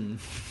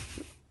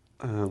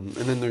 And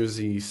then there's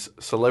the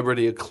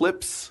celebrity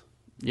eclipse.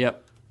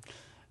 Yep.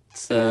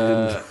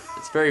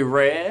 It's very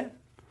rare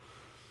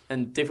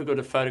and difficult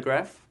to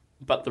photograph,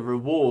 but the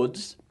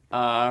rewards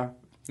are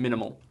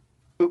minimal.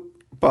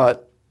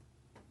 But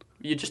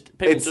People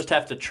It's- just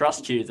have to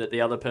trust you that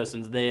the other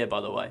person's there,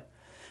 by the way.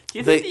 Do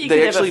you They- think that you they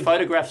could actually-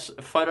 ever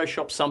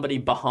Photoshop somebody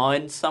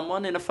behind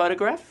someone in a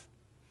photograph?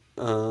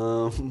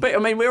 um, But, I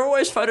mean, we're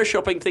always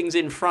Photoshopping things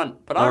in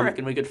front, but I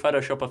reckon we could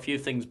Photoshop a few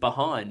things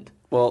behind.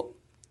 well,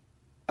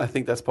 I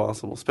think that's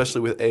possible,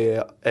 especially with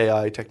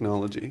AI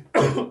technology.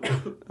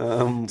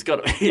 It's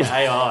got to be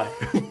AI.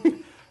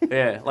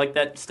 Yeah, like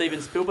that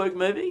Steven Spielberg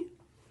movie?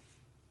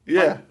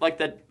 Yeah. Like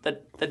that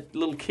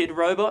little kid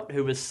robot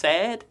who was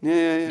sad?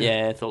 Yeah.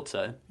 Yeah, I thought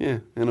so. Yeah,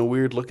 and a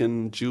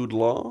weird-looking Jude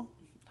Law.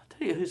 I'll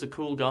tell you who's a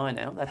cool guy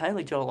now, that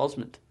Haley Joel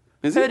Osment.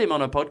 Is Heard he? him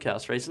on a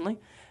podcast recently.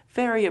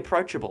 Very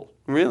approachable.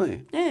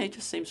 Really? Yeah, he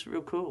just seems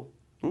real cool.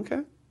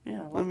 Okay.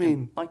 Yeah,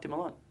 liked him a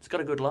lot. He's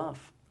got a good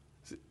laugh.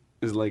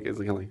 It's like It's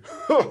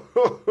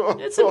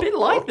a bit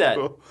like that.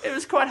 It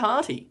was quite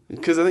hearty.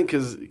 because I think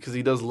because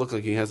he does look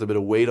like he has a bit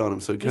of weight on him,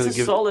 so it kind He's of a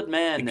gives solid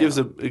man. It now. gives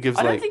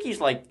I don't think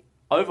he's like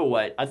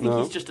overweight. I think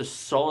No. he's just a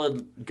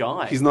solid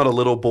guy. he's not a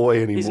little boy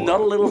anymore. He's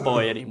not a little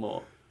boy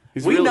anymore.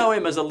 He's We really- know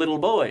him as a little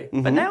boy,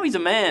 but now he's a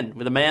man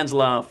with a man's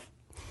laugh.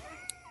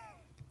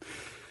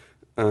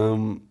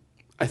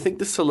 I think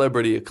the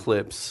celebrity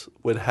eclipse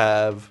would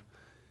have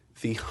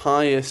the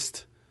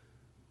highest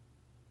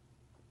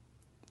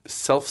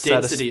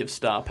Density of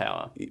star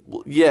power.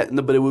 Yeah,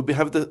 no, but it would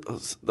have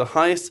the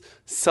highest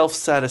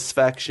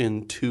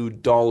self-satisfaction to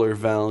dollar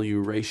value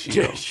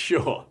ratio. Yeah,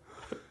 sure.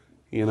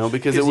 You know,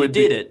 because 'Cause it you would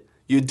did it.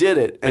 You did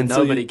it, and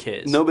so nobody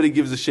cares. Nobody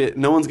gives a shit.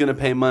 No one's going to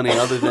pay money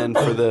other than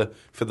for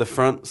the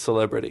front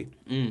celebrity.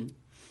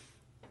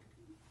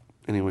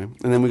 Anyway,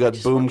 and then we got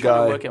Just Boom trying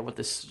to Guy, work out what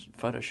this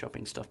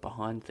photoshopping stuff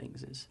behind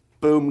things is.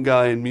 Boom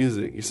Guy in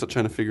music. You're still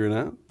trying to figure it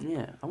out?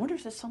 Yeah, I wonder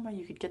if there's some way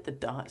you could get the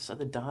data so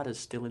the data's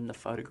still in the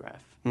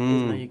photograph,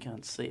 even though you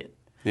can't see it.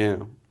 Yeah.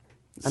 And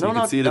So you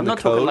can see it in I'm the not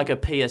talking code. like a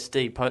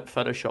PSD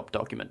Photoshop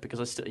document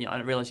because I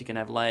realize you can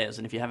have layers,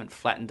 and if you haven't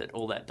flattened it,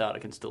 all that data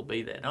can still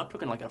be there. No, I'm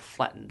talking like a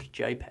flattened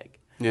JPEG.